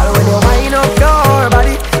 Girl, when you wind up your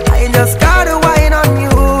body, I just gotta wine on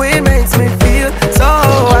you. It makes me feel so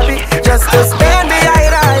happy just to stand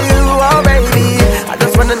behind you, oh baby. I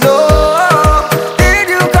just wanna know, did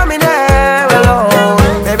you come in here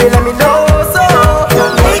alone? Baby, let me know so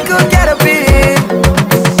we could get a bit.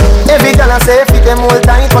 Every girl I say fit them all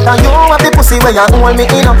tight, but you have the pussy where you hold me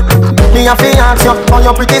in up. Me a fi ask you, how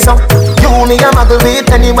you pretty so? You me a muggle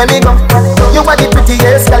with anywhere me go. You are the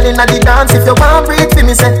prettiest girl inna the dance. If you want breathe for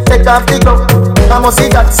me, say take off the glove. I must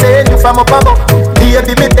see God send you from up above.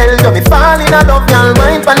 Baby, me tell you me fall in love. Girl,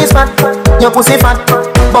 wine pon the spot. Your pussy fat,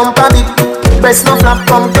 bumper big, breast no flap.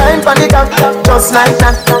 Come climb pon the top, just like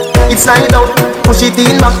that. It's slide out, push it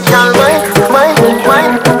in back. Girl, wine, wine,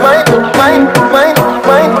 wine, wine, wine, wine,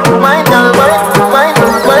 wine, wine, girl, wine, wine,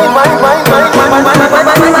 wine, wine, wine, wine,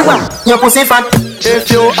 wine, wine, wine. Your pussy fat.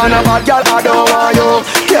 If you and a bad girl, I don't want you.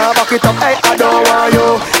 Can't back it up, hey, I don't want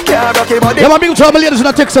you. Can't rock your body. Yeah, my big trouble ladies in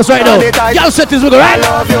the Texas right now. Y'all set this with right?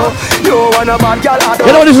 I love you. You and a bad girl, I don't.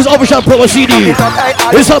 You know this is official promo CD.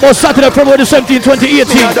 This is about Saturday, February 17,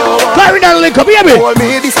 2018. Clarendon link up, yeah. Hear me? Hold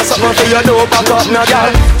me, this is something for you, don't back up now, girl.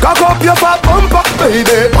 Cock up your fat bumper,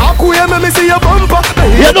 baby. Back way, me see your bumper,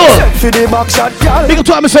 baby. You know. Set for the back shot, girl. Big up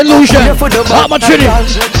to Mr. Illusion. How much in it?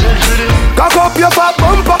 Cock up your fat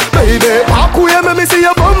bumper, baby. Back way, me see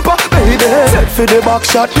your bumper, baby. Set for the back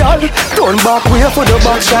shot, girl. Turn back way for the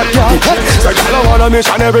back shot, girl. So girl, I want a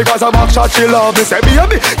missionary because a back shot she love me. Say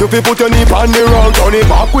baby, you fi put your knee on the round. Turn it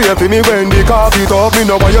back way for me when the coffee top. Me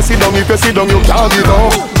know why you sit down, if you sit down you can't get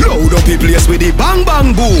up. Load up the place with the bang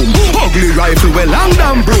bang boom. Ugly rifle with long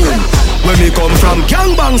damn broom. When me come from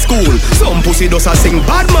gangbang school, some pussy does a sing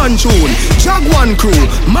badman tune. Jaguan crew,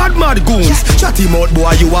 mad goons. Chatty mouth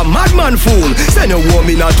boy, you a madman fool. Send a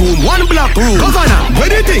woman in a tomb, one black room. Governor, where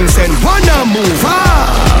the thing send one and move.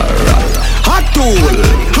 Hot tool,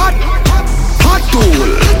 hot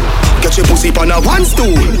tool. Catch your pussy on a one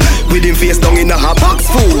stool. With him face down in a box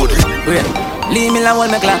food. Leave me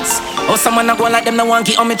alone, my class. Oh, someone a go like them, no one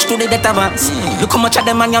give homage to the death advance. Look how much of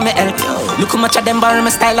them and you me help. Look how much of them borrow my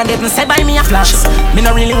style and didn't say buy me a flash. Me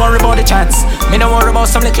no really worry about the chance. Me no worry about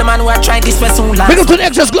some little man who a try this way soon last. Big up to the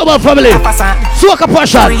Excess Global family. Soca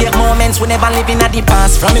Passion. Create moments we never live in at the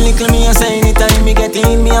past. From a little me I say anytime me get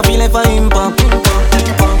in, me I feel like for impact.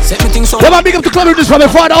 Set me things so. Come on, big up to Clarendon from my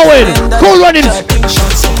father Owen. Cool runnings.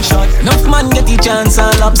 Enough man get the chance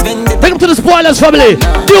and laps then. Big up to the Spoilers family.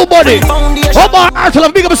 New body. Omar Arthur,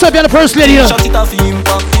 big up yourself, you're the first lady here. Shut it off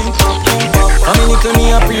impact. I mean, little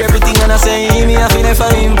me I pray everything and I say me I feel like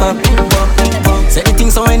for impact. Say the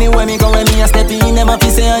things so anywhere me go when me a step in, them a fi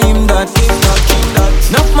say I am that.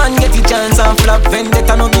 Enough man get the chance and flop,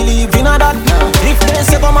 vendetta no believe in a that. If they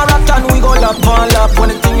say come a rock and we go lap on lap,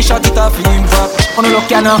 when the thing shut it off impact. On the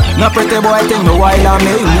look ya no pretty boy thing no while I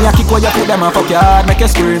me. Me a kick where you put them and fuck your heart make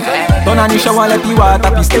you scream. Don't on the shower let the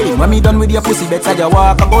water be stay. When me done with your pussy better you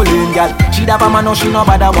walk a bowling girl. She da man no she no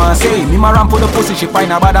bad one say. Me ma ramp for the pussy she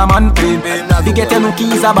find a bad man pain. We get no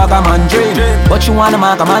keys a bag a man drain. But she wanna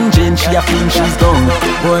mark a man Jane, she a fiend she's gone.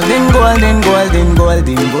 Golden, golden, golden,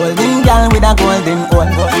 golden, golden girl with a golden gold.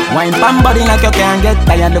 Wine pan body like you can't get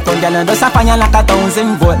tired. Look on girl and just a fire like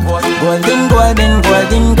 1,000 volt. Golden, golden,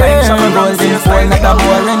 golden girl, golden foil like a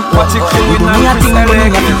boring. Watch it with me a thing when you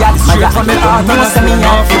have got straight from the heart. No say me a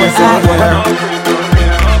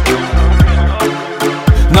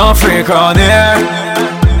no freak on here.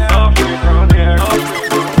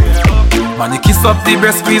 Man, you kiss up the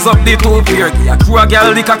breast, squeeze up the two pair. The crew a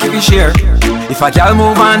girl, the cocky fi share. If a girl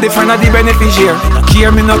move on, different of the beneficiary. No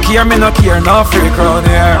care, me no care, me no care. No freak round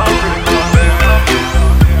here.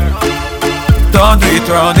 Don't do it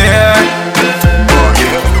round here.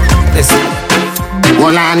 Listen,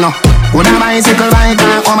 hold on no. Would a bicycle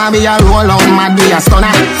rider, come and be a roll out, mad be a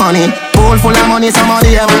stunner, honey. Pool full of money,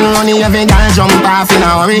 somebody even money. Every girl jump off in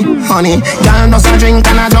a hurry, honey. Girl does a drink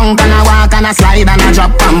and a drunk and a walk and a slide and a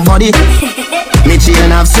drop and body. Me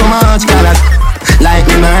chain have so much color, like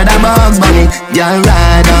me murder Bugs Bunny. Girl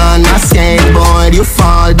ride on a skateboard, you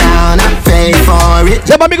fall down, I pay for it.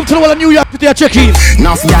 Yeah, man, big up to the wall of New York with your check-in.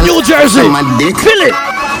 New Jersey, feel it.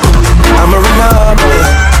 I'm a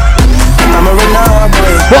runner. I'm a renal boy.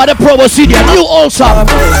 What a promo CD, a new old song.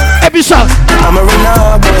 Every song. I'm a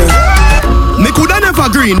renal boy. Me coulda never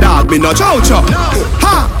green dog, me no chow chow.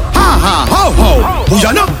 Ha ha ha ho ho. Who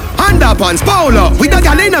ya know? Underpants Polo. With the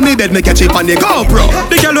gal inna me bed, me catch it on the GoPro.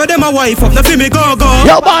 The gal with them a wife up, the fi me go go.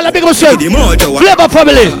 Yo, man, let me go say. Flavor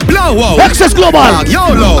family. Blow out. Excess Global.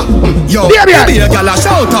 YOLO. Yo, baby, a gal a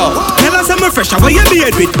shout out. Tell us I'm fresh, how you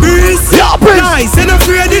beard with breeze. Yo, Prince. Nice, and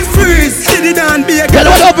afraid it freeze. Sit it down, be a gal.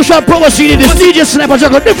 What official promo CD? This DJ Sniper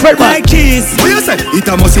Jack different man. Like cheese. What you said? It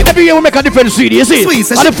a must. Every year we make a different CD, you see.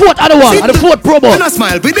 And the fourth other one, and the fourth promo. And a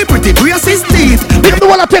smile with the pretty braces teeth. We don't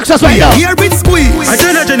know what Texas right now. Here with squeeze. I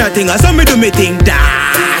don't thing, I saw me do me thing, dog.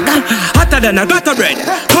 Hotter than a gutter bread.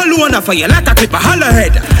 Call one for you like a clip a hollow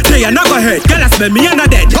head. They are never heard, girl, I smell me and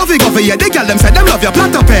a dead. Coffee, yeah, they girl them say them love your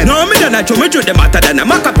platter pen. No, me don't know, me drew them hotter than a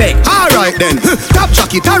maca peg. Alright then, top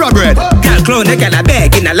jockey, tara bread. Girl, clone, they got a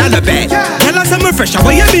bag in a lullaby. Girl, I saw me fresh,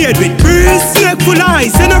 how you made with breeze. Snake full of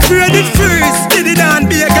ice, and afraid it freeze. Did it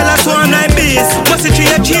down, be a girl, I swan like bees. Must it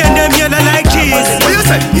tree a chain, them yellow like cheese. What you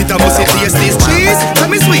say? It a must it taste this cheese.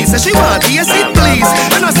 Tell me sweet, say she want taste it please.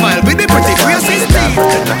 And I smile with the pretty braces teeth.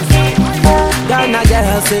 Ghana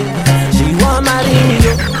girl say she want marry me. I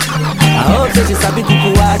hope that she sabi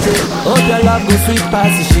kuku wache. Hope your love go sweet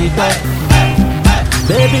past the sheet.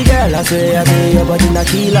 Baby girl, I say your body na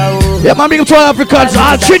killer. Oh. Yeah, man, big up to all Africans,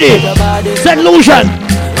 all Trinity, St. Lucian.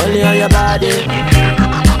 Only on your body.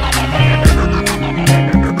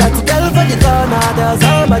 That's a girl for the corner. There's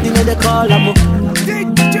somebody in the call. They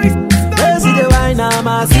see the wine, I'm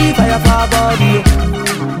a see fire for body.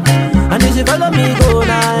 And if you follow me, go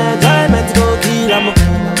now, enjoyment go keep.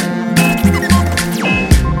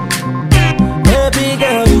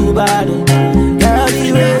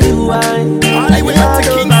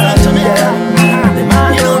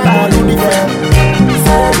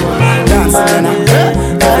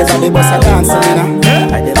 Everybody bust a dance,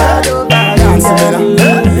 dancing,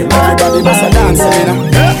 everybody bust a dance,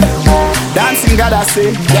 dancing, gotta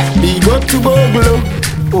say, be good to Boglo.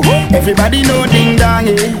 Everybody know ding dong,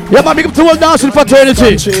 Yeah, man, big up to all dancing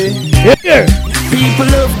fraternity. Yeah. People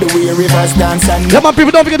love the way rivers dance and yeah, man,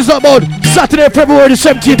 people don't forget to talk about Saturday, February the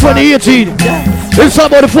 17th, 2018. It's all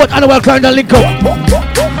about the 4th annual Clarendon Link Up.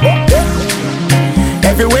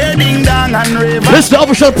 Everywhere ding dong and rave. This is the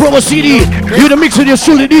official promo CD. You the mix with your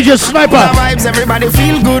shooting DJ Sniper. Vibes, everybody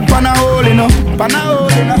feel good, pan a hole, you know. Pan a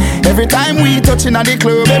hole, you know. Every time we touching at the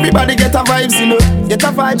club, everybody get a vibes, you know. Get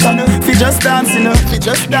a vibes, you know. Fi just dance, you know. Fi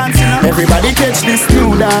just dance, you know. Everybody catch this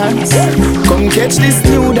new dance. Come catch this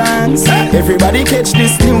new dance. Everybody catch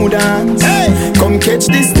this new dance. Come catch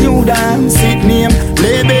this new dance. It name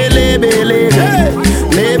Lebe, Lebe, Lebe.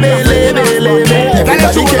 Lebe, Lebe, Lebe.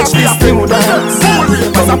 Everybody catch this new dance.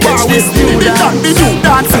 Come catch this new dance. The new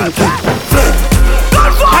dancing.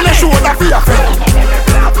 And they show that for your friend.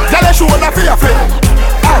 Tell they show that for your friend.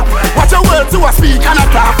 Watch your words to a speak and a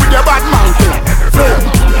talk with your bad man.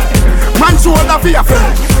 Man show that for your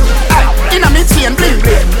friend. In a mid-chain bling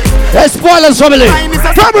bling. Let's spoilers family.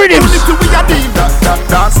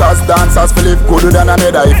 Dancers feel live good than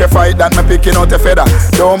another. If you fight that, me picking out a feather.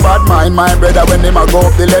 Don't bad mind my brother when them a go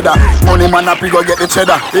up the ladder. Money man up, you go get the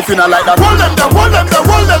cheddar. If you not like that, hold them there, hold them there,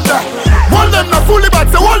 hold them there. Hold them there, fully back,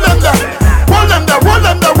 so hold them there. Hold them there, hold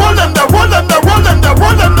them there, hold them there, hold them there, hold them there,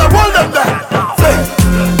 hold them there, hold them there.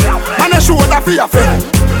 And I show that for your friend.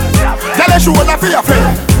 Tell I show that for your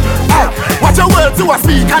friend. Watch your words to a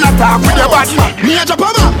speak and a talk with your bad man. Major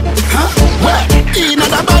Pama, well, he not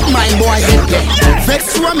a bad mind boy head there.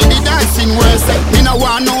 Vex for me the dancing words there. Me no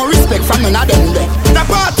want no respect from none of them there. The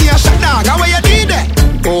party a shot dog, how you did there?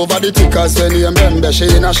 Over the tickers when you remember, she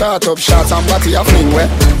in a shot up shots and body a fling where.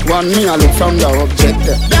 One me a look from the object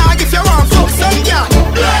there. Dog, if you want fuck some girl,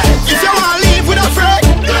 if you want live with a friend,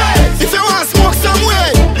 if you want smoke some way,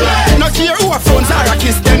 no care who a phones are a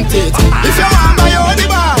kiss them teeth. If you want buy all the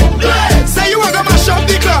bar, say you want to mash up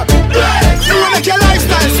the club, you want make your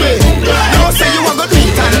lifestyle sweet. No say you want to do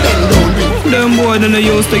it and then don't do it. Them boy than they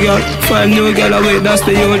used to get. 5 new girl away, that's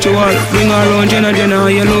the youth you want. Bring her around Jenna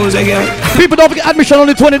and you lose again. People don't forget admission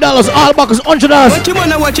only $20. All back is $100. What you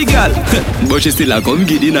wanna watch a girl? But she still a come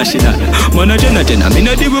get the national. Man a Jenna, me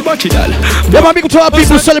no deal with batch it all. Yeah man, big to our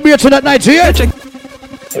people celebrating that night here.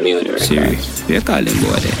 Siri, you call them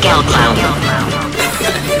boy there.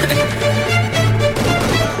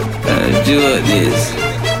 Do this.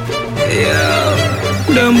 Yeah.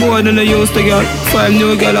 Them boy than they used to get. 5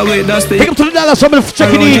 new girl away, that's the Pick up to the dollar, somebody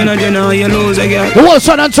checking in. Jenna, you lose again. The whole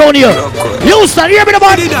San Antonio. Houston, hear me the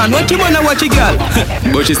man. What you wanna watch a girl?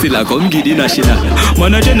 But she still a come get the national.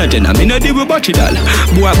 Man a Jenna, me no deal with batch it all.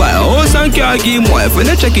 Boy buy a house and car, give him wife when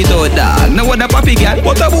they check it out dog. Now what a papi girl,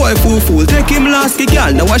 what a boy fool. Take him last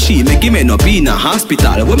girl, now what she make him end up in a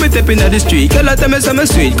hospital. When me step in the street, girl tell me some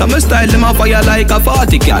sweet. Come and style them up fire like a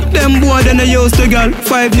 40 cat. Them boy then they used to girl.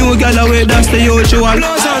 5 new girl away, that's the usual.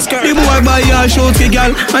 The boy buy a shoot for girl,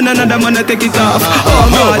 and another man a take it off. Oh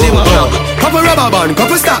God, Couple rubber band,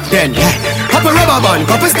 couple stop then, yeah. Couple rubber band,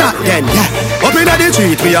 couple stop then, yeah. Up inna the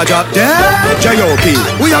street, we a drop dead. J.O.P.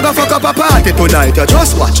 We a go fuck up a party tonight, you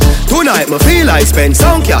just watch. Tonight me feel like spend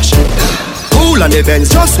some cash. Cool on the Benz,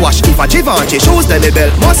 just watch. If a Givenchy shoes, then the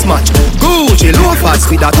belt must match. Gucci loafers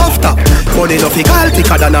with a tough top. Money no fi call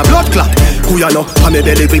thicker than a blood clot. Who ya know? I'm a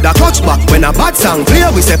belly with a clutch back. When a bad song play,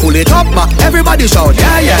 we say pull it up back. Everybody shout,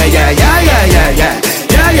 yeah, yeah, yeah, yeah, yeah, yeah, yeah.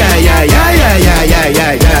 Yeah, yeah, yeah, yeah, yeah, yeah, yeah,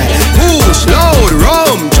 yeah, yeah. Push, load,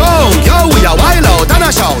 rum, jump. Yo, we a wild out and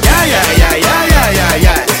a shout. Yeah, yeah, yeah, yeah, yeah, yeah,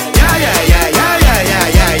 yeah. Yeah, yeah, yeah, yeah, yeah, yeah,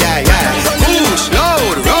 yeah, yeah, yeah. Push,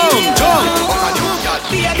 load, rum, jump.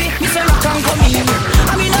 Baby, me say rock and come in.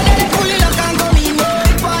 I mean, I let pull it rock and come in.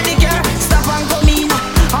 Party girl, stop and come in.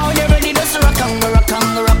 How they ready to rock and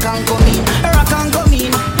come in, rock and come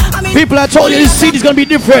in. People, I told you this CD is gonna be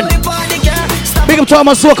different. Big up to all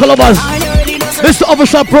my soca lovers. This is the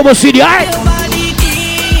official promo CD, alright?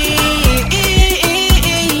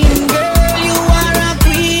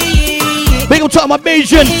 Big up to all my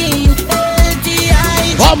Bayesian,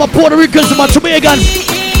 all my Puerto Ricans and my Jamaicans.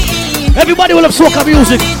 Everybody will have soca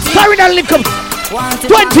music. Clarendon Link Up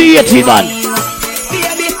 2018, man.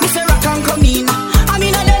 Baby, me say rock and come in. I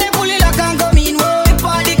mean, I let pull it rock and come in.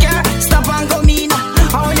 Party girl, stop and come in.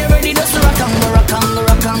 How they ready to rock and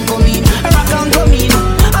come in, rock and come in.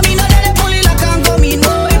 I mean, I let pull it rock and come in.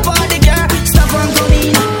 Party girl, stop and come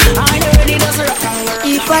in. How they ready to rock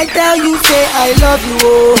and. If I tell you, say I love you,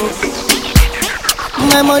 oh.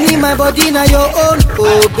 My money, my body, now your own,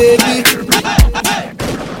 oh baby.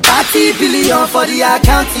 30 billion for the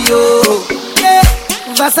account, yo. Yeah.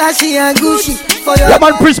 Versace and Gucci for your yeah,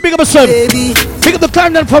 man, Prince, big up yourself. baby. Big up the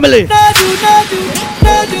Clarendon family. No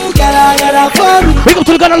do, gotta for me. Big up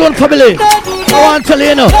to the Ghana Alone family. I want to tell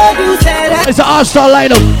you, it's an all-star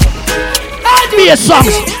lineup. Be a song.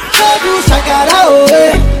 No do, shakara, oh,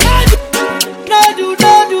 eh. No do,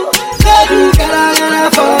 gotta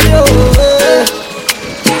for you, eh.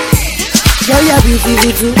 Girl, you're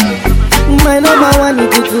beautiful. My number one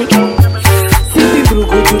is you too. See people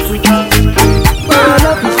go to you. I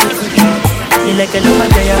love you too. You like a number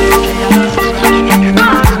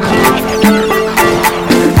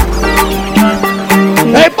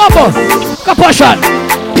Hey, Papa, compassion.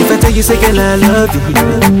 If I tell you, say, girl, I love you.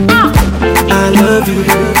 I love you.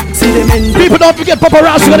 See the men. People, don't forget Papa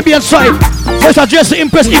Ross is going to be on site. First address the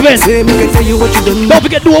Impress event. Don't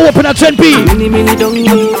forget do open at 10 p.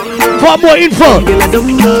 For more info,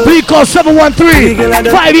 please call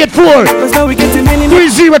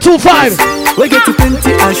 713-584-3025.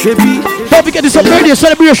 Don't forget this birthday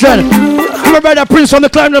celebration. Remember that Prince from the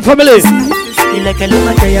Clarendon family. And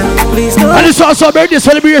it's also a birthday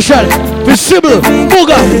celebration with Sybil,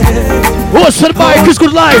 Booga, hosted by Chris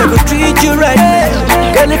Good Life. Treat you right.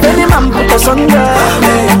 Girl, if any man put us under,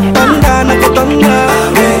 I go thunder.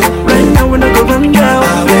 Right now when I go run down,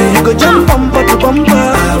 you go jump bumper to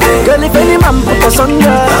bumper. Girl, if any man put us under, I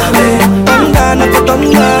go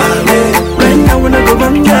thunder. Right now when I go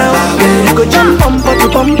run down, you go jump bumper to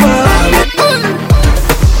bumper.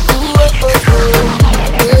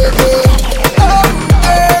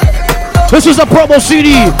 This is a promo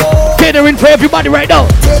CD catering for everybody right now.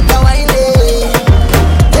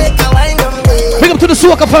 Big up to the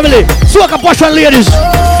Suaka family, Suaka Passion ladies.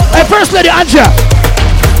 And First Lady Anja.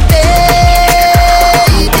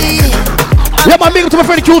 Yeah, man, big up to my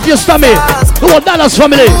friend Q Fiesta me, the one Dallas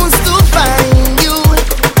family.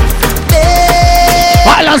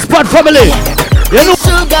 Island Spot family. You know,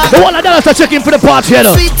 the one Dallas are checking for the party here.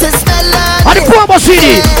 And the promo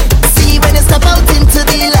CD. When you step out into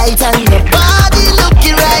the light and your body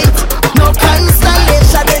looking right, no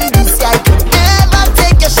constellation in the sky could ever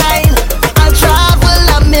take your shine. I'll travel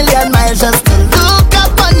 1,000,000 miles just to look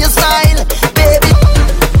up on your smile, baby.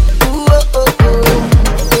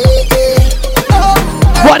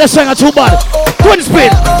 What the song are too bad? Twin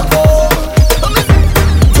spin.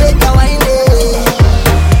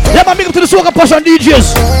 Yeah, man, big up to the Suaka Passion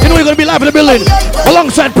DJs. You know you're gonna be live in the building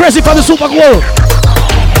alongside Prezi from the Super Bowl.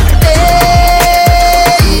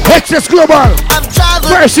 Excess Global,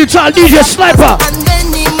 versatile DJ Sniper,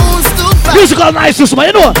 musical niceness, man,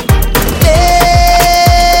 you know. Baby,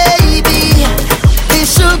 the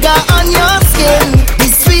sugar on your skin, the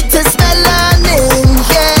sweetest melanin,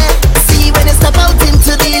 yeah. See when you step out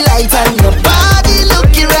into the light and your body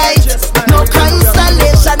looking right, no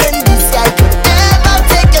constellation in the sky could ever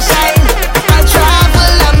take your shine. I'll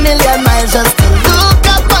travel 1,000,000 miles just to look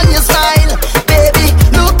up on your smile, baby.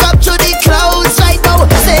 Look up to the clouds right now.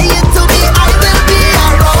 Say it to me, I will be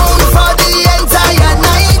around for the entire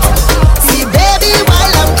night. See, baby,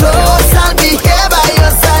 while I'm close, I'll be here by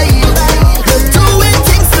your side. You're doing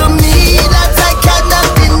things to me that I cannot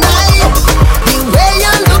deny. The way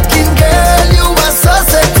you're looking, girl, you are so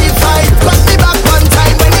certified. Rock me back one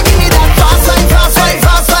time when you give me that fast wine, fast wine,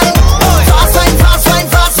 fast wine, fast wine, fast wine,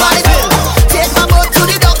 fast wine. Take my boat to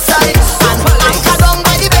the dock side and anchor down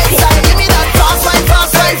by the bedside. Give me that fast wine,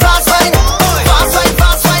 fast wine, fast wine, fast wine,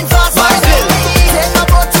 fast wine, fast wine. Take my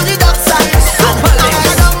boat to the dock side and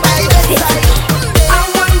anchor down by the bedside. I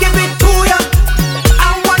want give it to ya.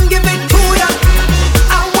 I want give it to ya.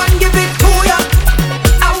 I want give it to ya.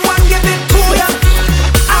 I want give it to ya.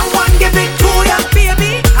 I want give it to ya,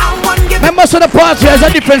 baby. I want give it. Members of the party has a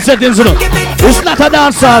different settings, you know. It's not a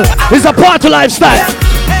dance hall, it's a party lifestyle.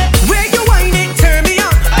 Where you whining, turn me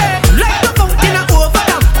on. Like a fountain over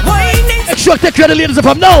them. Whining. Make sure take care of the ladies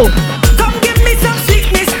from now. Come give me some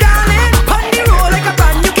sweetness, darling. On the roll like a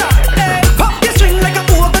brand new car. Pop your string like a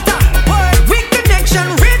overtop. Weak connection,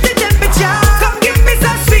 raise the temperature. Come give me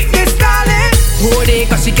some sweetness, darling. Oh, they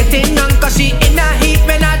cause she getting on, cause she in a heat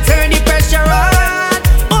when I turn the pressure on.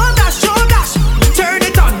 Oh gosh, turn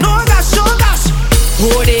it on. Oh gosh.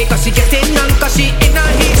 Oh, they cause she getting on, cause she in a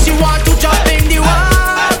heat. She want to jump in the wall.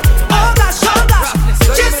 Oh gosh,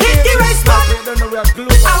 just hit the right spot.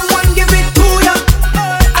 I want give it to ya.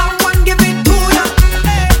 I want give it to ya.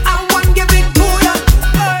 I want give it to ya.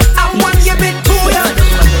 I want give it to ya.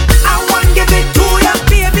 I want give it to ya,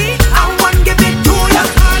 baby. I want give it to ya,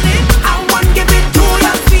 honey. I want give it to ya,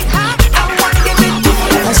 sweetheart. I want give it to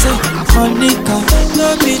ya. I said, Monica,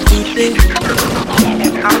 love me today.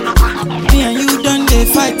 Me and you done they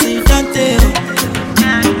fighting, don't they?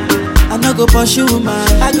 I no go pursue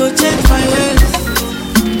man, I go change my ways.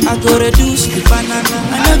 I go reduce the banana,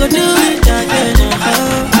 and I go do it again.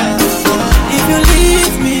 If you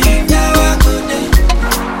leave me, now I go there.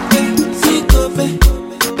 See, go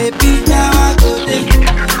baby, now I go there.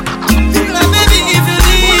 My baby, if you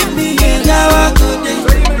leave me, now I go there.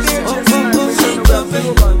 See, go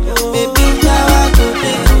baby, now I go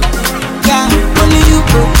there. Yeah, only you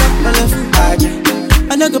broke up my love,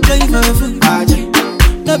 I never play for a fool.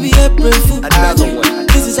 No be April fool.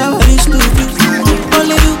 This is how I used to be.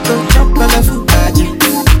 Only you go jump on the food.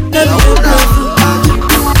 Never April fool.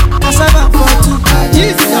 Cassava for two.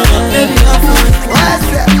 Baby, I'm for it.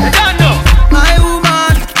 My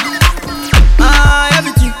woman, my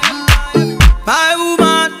everything. My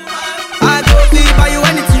woman, I go be buy you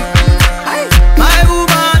anything. My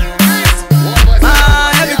woman, my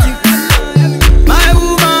everything. My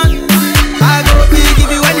woman, I go be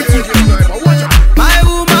give you anything.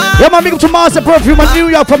 Yeah, man, big up to Master Perfume and New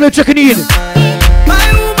York from the checking in.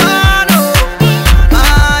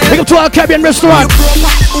 Big up to our Caribbean restaurant.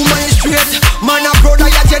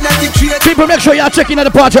 People, make sure you are checking at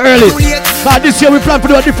the party early. This year we plan to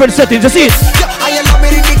do a different settings. You see it?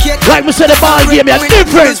 Like we said, the ball game is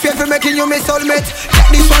different.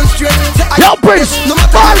 Yo, Prince,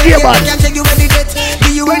 ball game, man.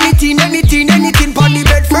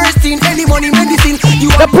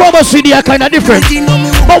 The promo CD are kind of different,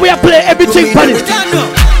 but we are playing everything for it.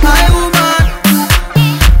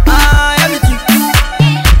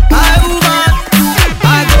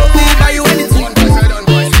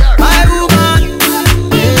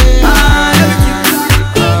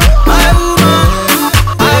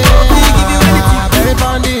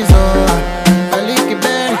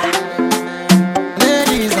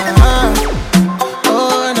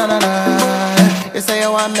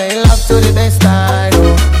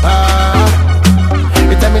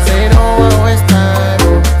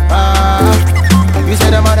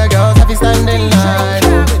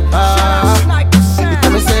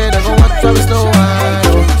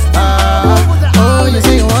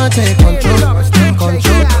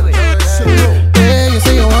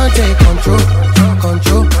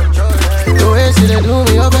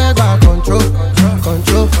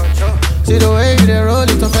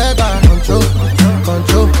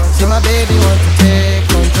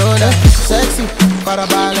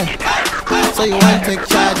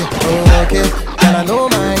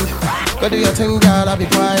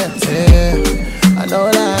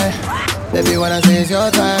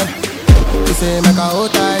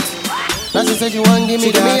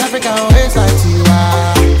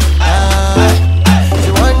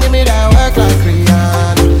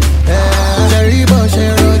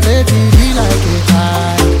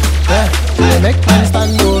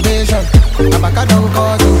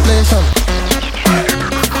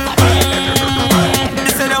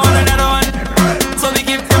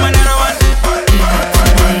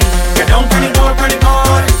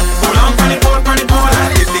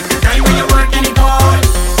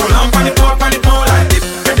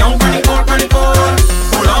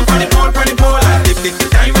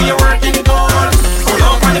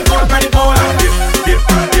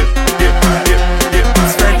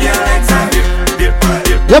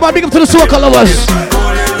 Big up to the soca lovers.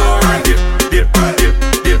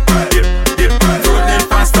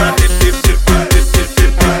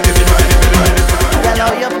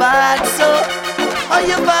 How you bad so? How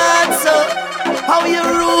you bad so? How you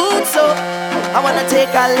rude so? I wanna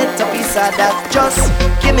take a little piece of that. Just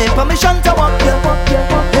give me permission to walk you.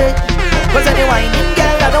 Hey. Cause any whining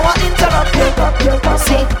girl, I don't want to interrupt you.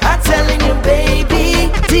 See, I'm telling you,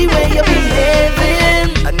 baby, the way you're behaving.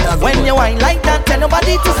 When you whine like that, tell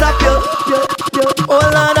nobody to stop you. Oh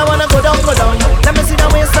Lord, I wanna go down. Let me see the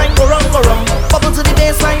waistline go wrong. Bubble to the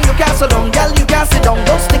baseline, you can't sit down. Girl, you can't sit down.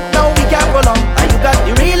 Don't stick now, we can't go long. And you got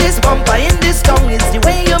the realest bumper in this town. It's the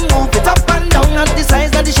way you move it up and down. Not the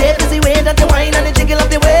size, not the shape, it's the way that you whine and the jiggle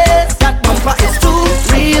of the waist. That bumper is too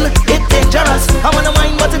real, it's dangerous. I wanna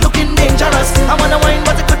whine, but it's looking dangerous. I wanna whine,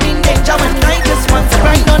 but it could be in danger when I just want to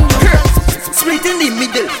grind on you. Split in the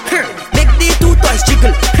middle, make the two toys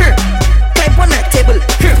jiggle. Type on that table,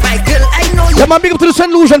 my girl, I know you. Yeah, man, big up to the St.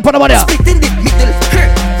 Lucian, Panama. Split in the middle,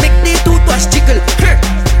 make the two toys jiggle.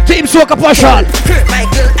 Team Soca Passion. My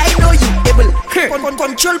girl, I know you able.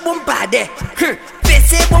 Control bumper there,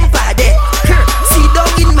 face bumper there. See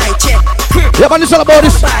dog in my chair. Yeah, man, it's all about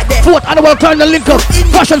this 4th annual Clarendon link up.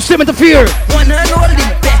 Fashion Statement of Fear. One hand holding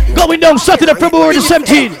back. Going down Saturday, February the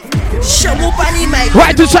 17th.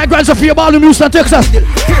 Right inside Grand Sophia Ballroom, Houston, Texas. Make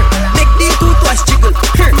the two toys jiggle.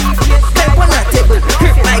 Step on that table.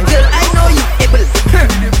 My girl, I know you able.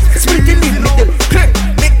 Split in the middle.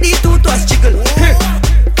 Make the two toys jiggle.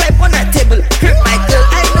 Step on that table. My girl,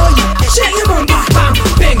 I know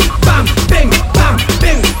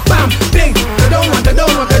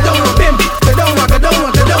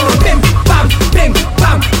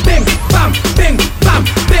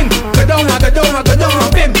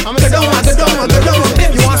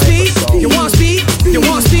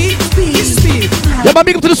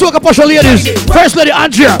Soca Passion ladies. First lady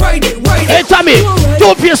Andrea. Hey Tommy,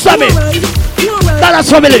 don't fear Sammy. Dallas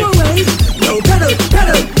family.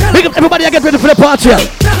 Big up everybody, I get ready for the party.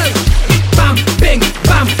 Bam, bing,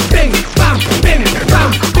 bam, bing, bam, bing, bam,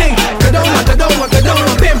 bing. Gadon,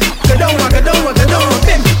 bim. Gadon,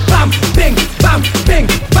 bim. Bam, bing, bam, bing,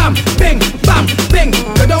 bam, bing, bam, bing.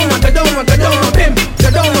 Gadon, bim. Gadon,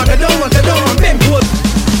 bim.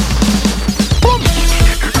 Boom.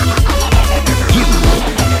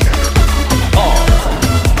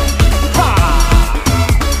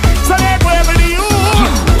 So make way for the you,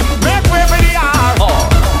 make way for the R.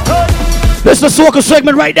 This is the Soca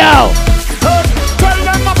segment right now. Tell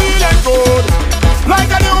them I'm feeling good, like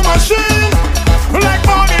a new machine, like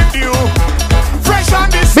morning dew, fresh on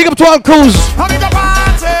this. Big up to all crews,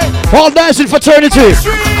 all dancing fraternity,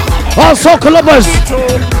 all Soca lovers.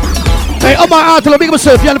 Hey, on my article, big up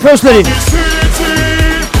myself, you're the first lady.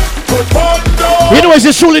 You know, it's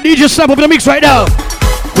just truly DJ Snap up in the mix right now.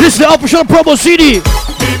 This is the official promo CD.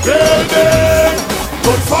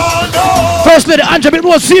 First lady, Angela, bit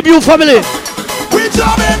more CBU family. We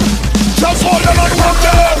jamming, just hold them and walk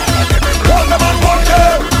them, hold them and walk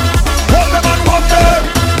them, hold them and walk them,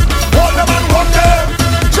 hold them and walk them,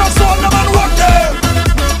 just hold them and walk them,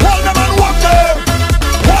 hold them and walk them,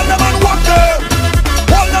 hold them and walk them,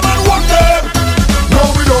 hold them and walk them. No,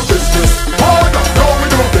 we don't business, oh no, we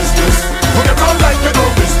don't business. We get on like you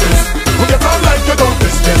don't business, we get on like you don't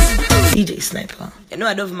business. DJ Sniper, you know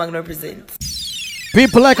I don't Magna represent.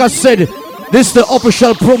 People, like I said, this is the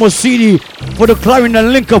official promo CD for the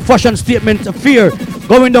Clarendon Link-Up Fashion Statement Affair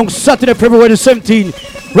going down Saturday, February the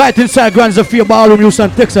 17th, right inside Grand Zafir Ballroom, Houston,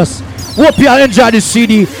 Texas. Hope you all enjoy this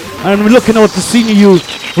CD, and we're looking out to seeing you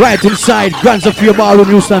right inside Grand Zafir Ballroom,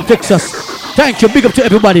 Houston, Texas. Thank you, big up to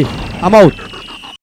everybody. I'm out.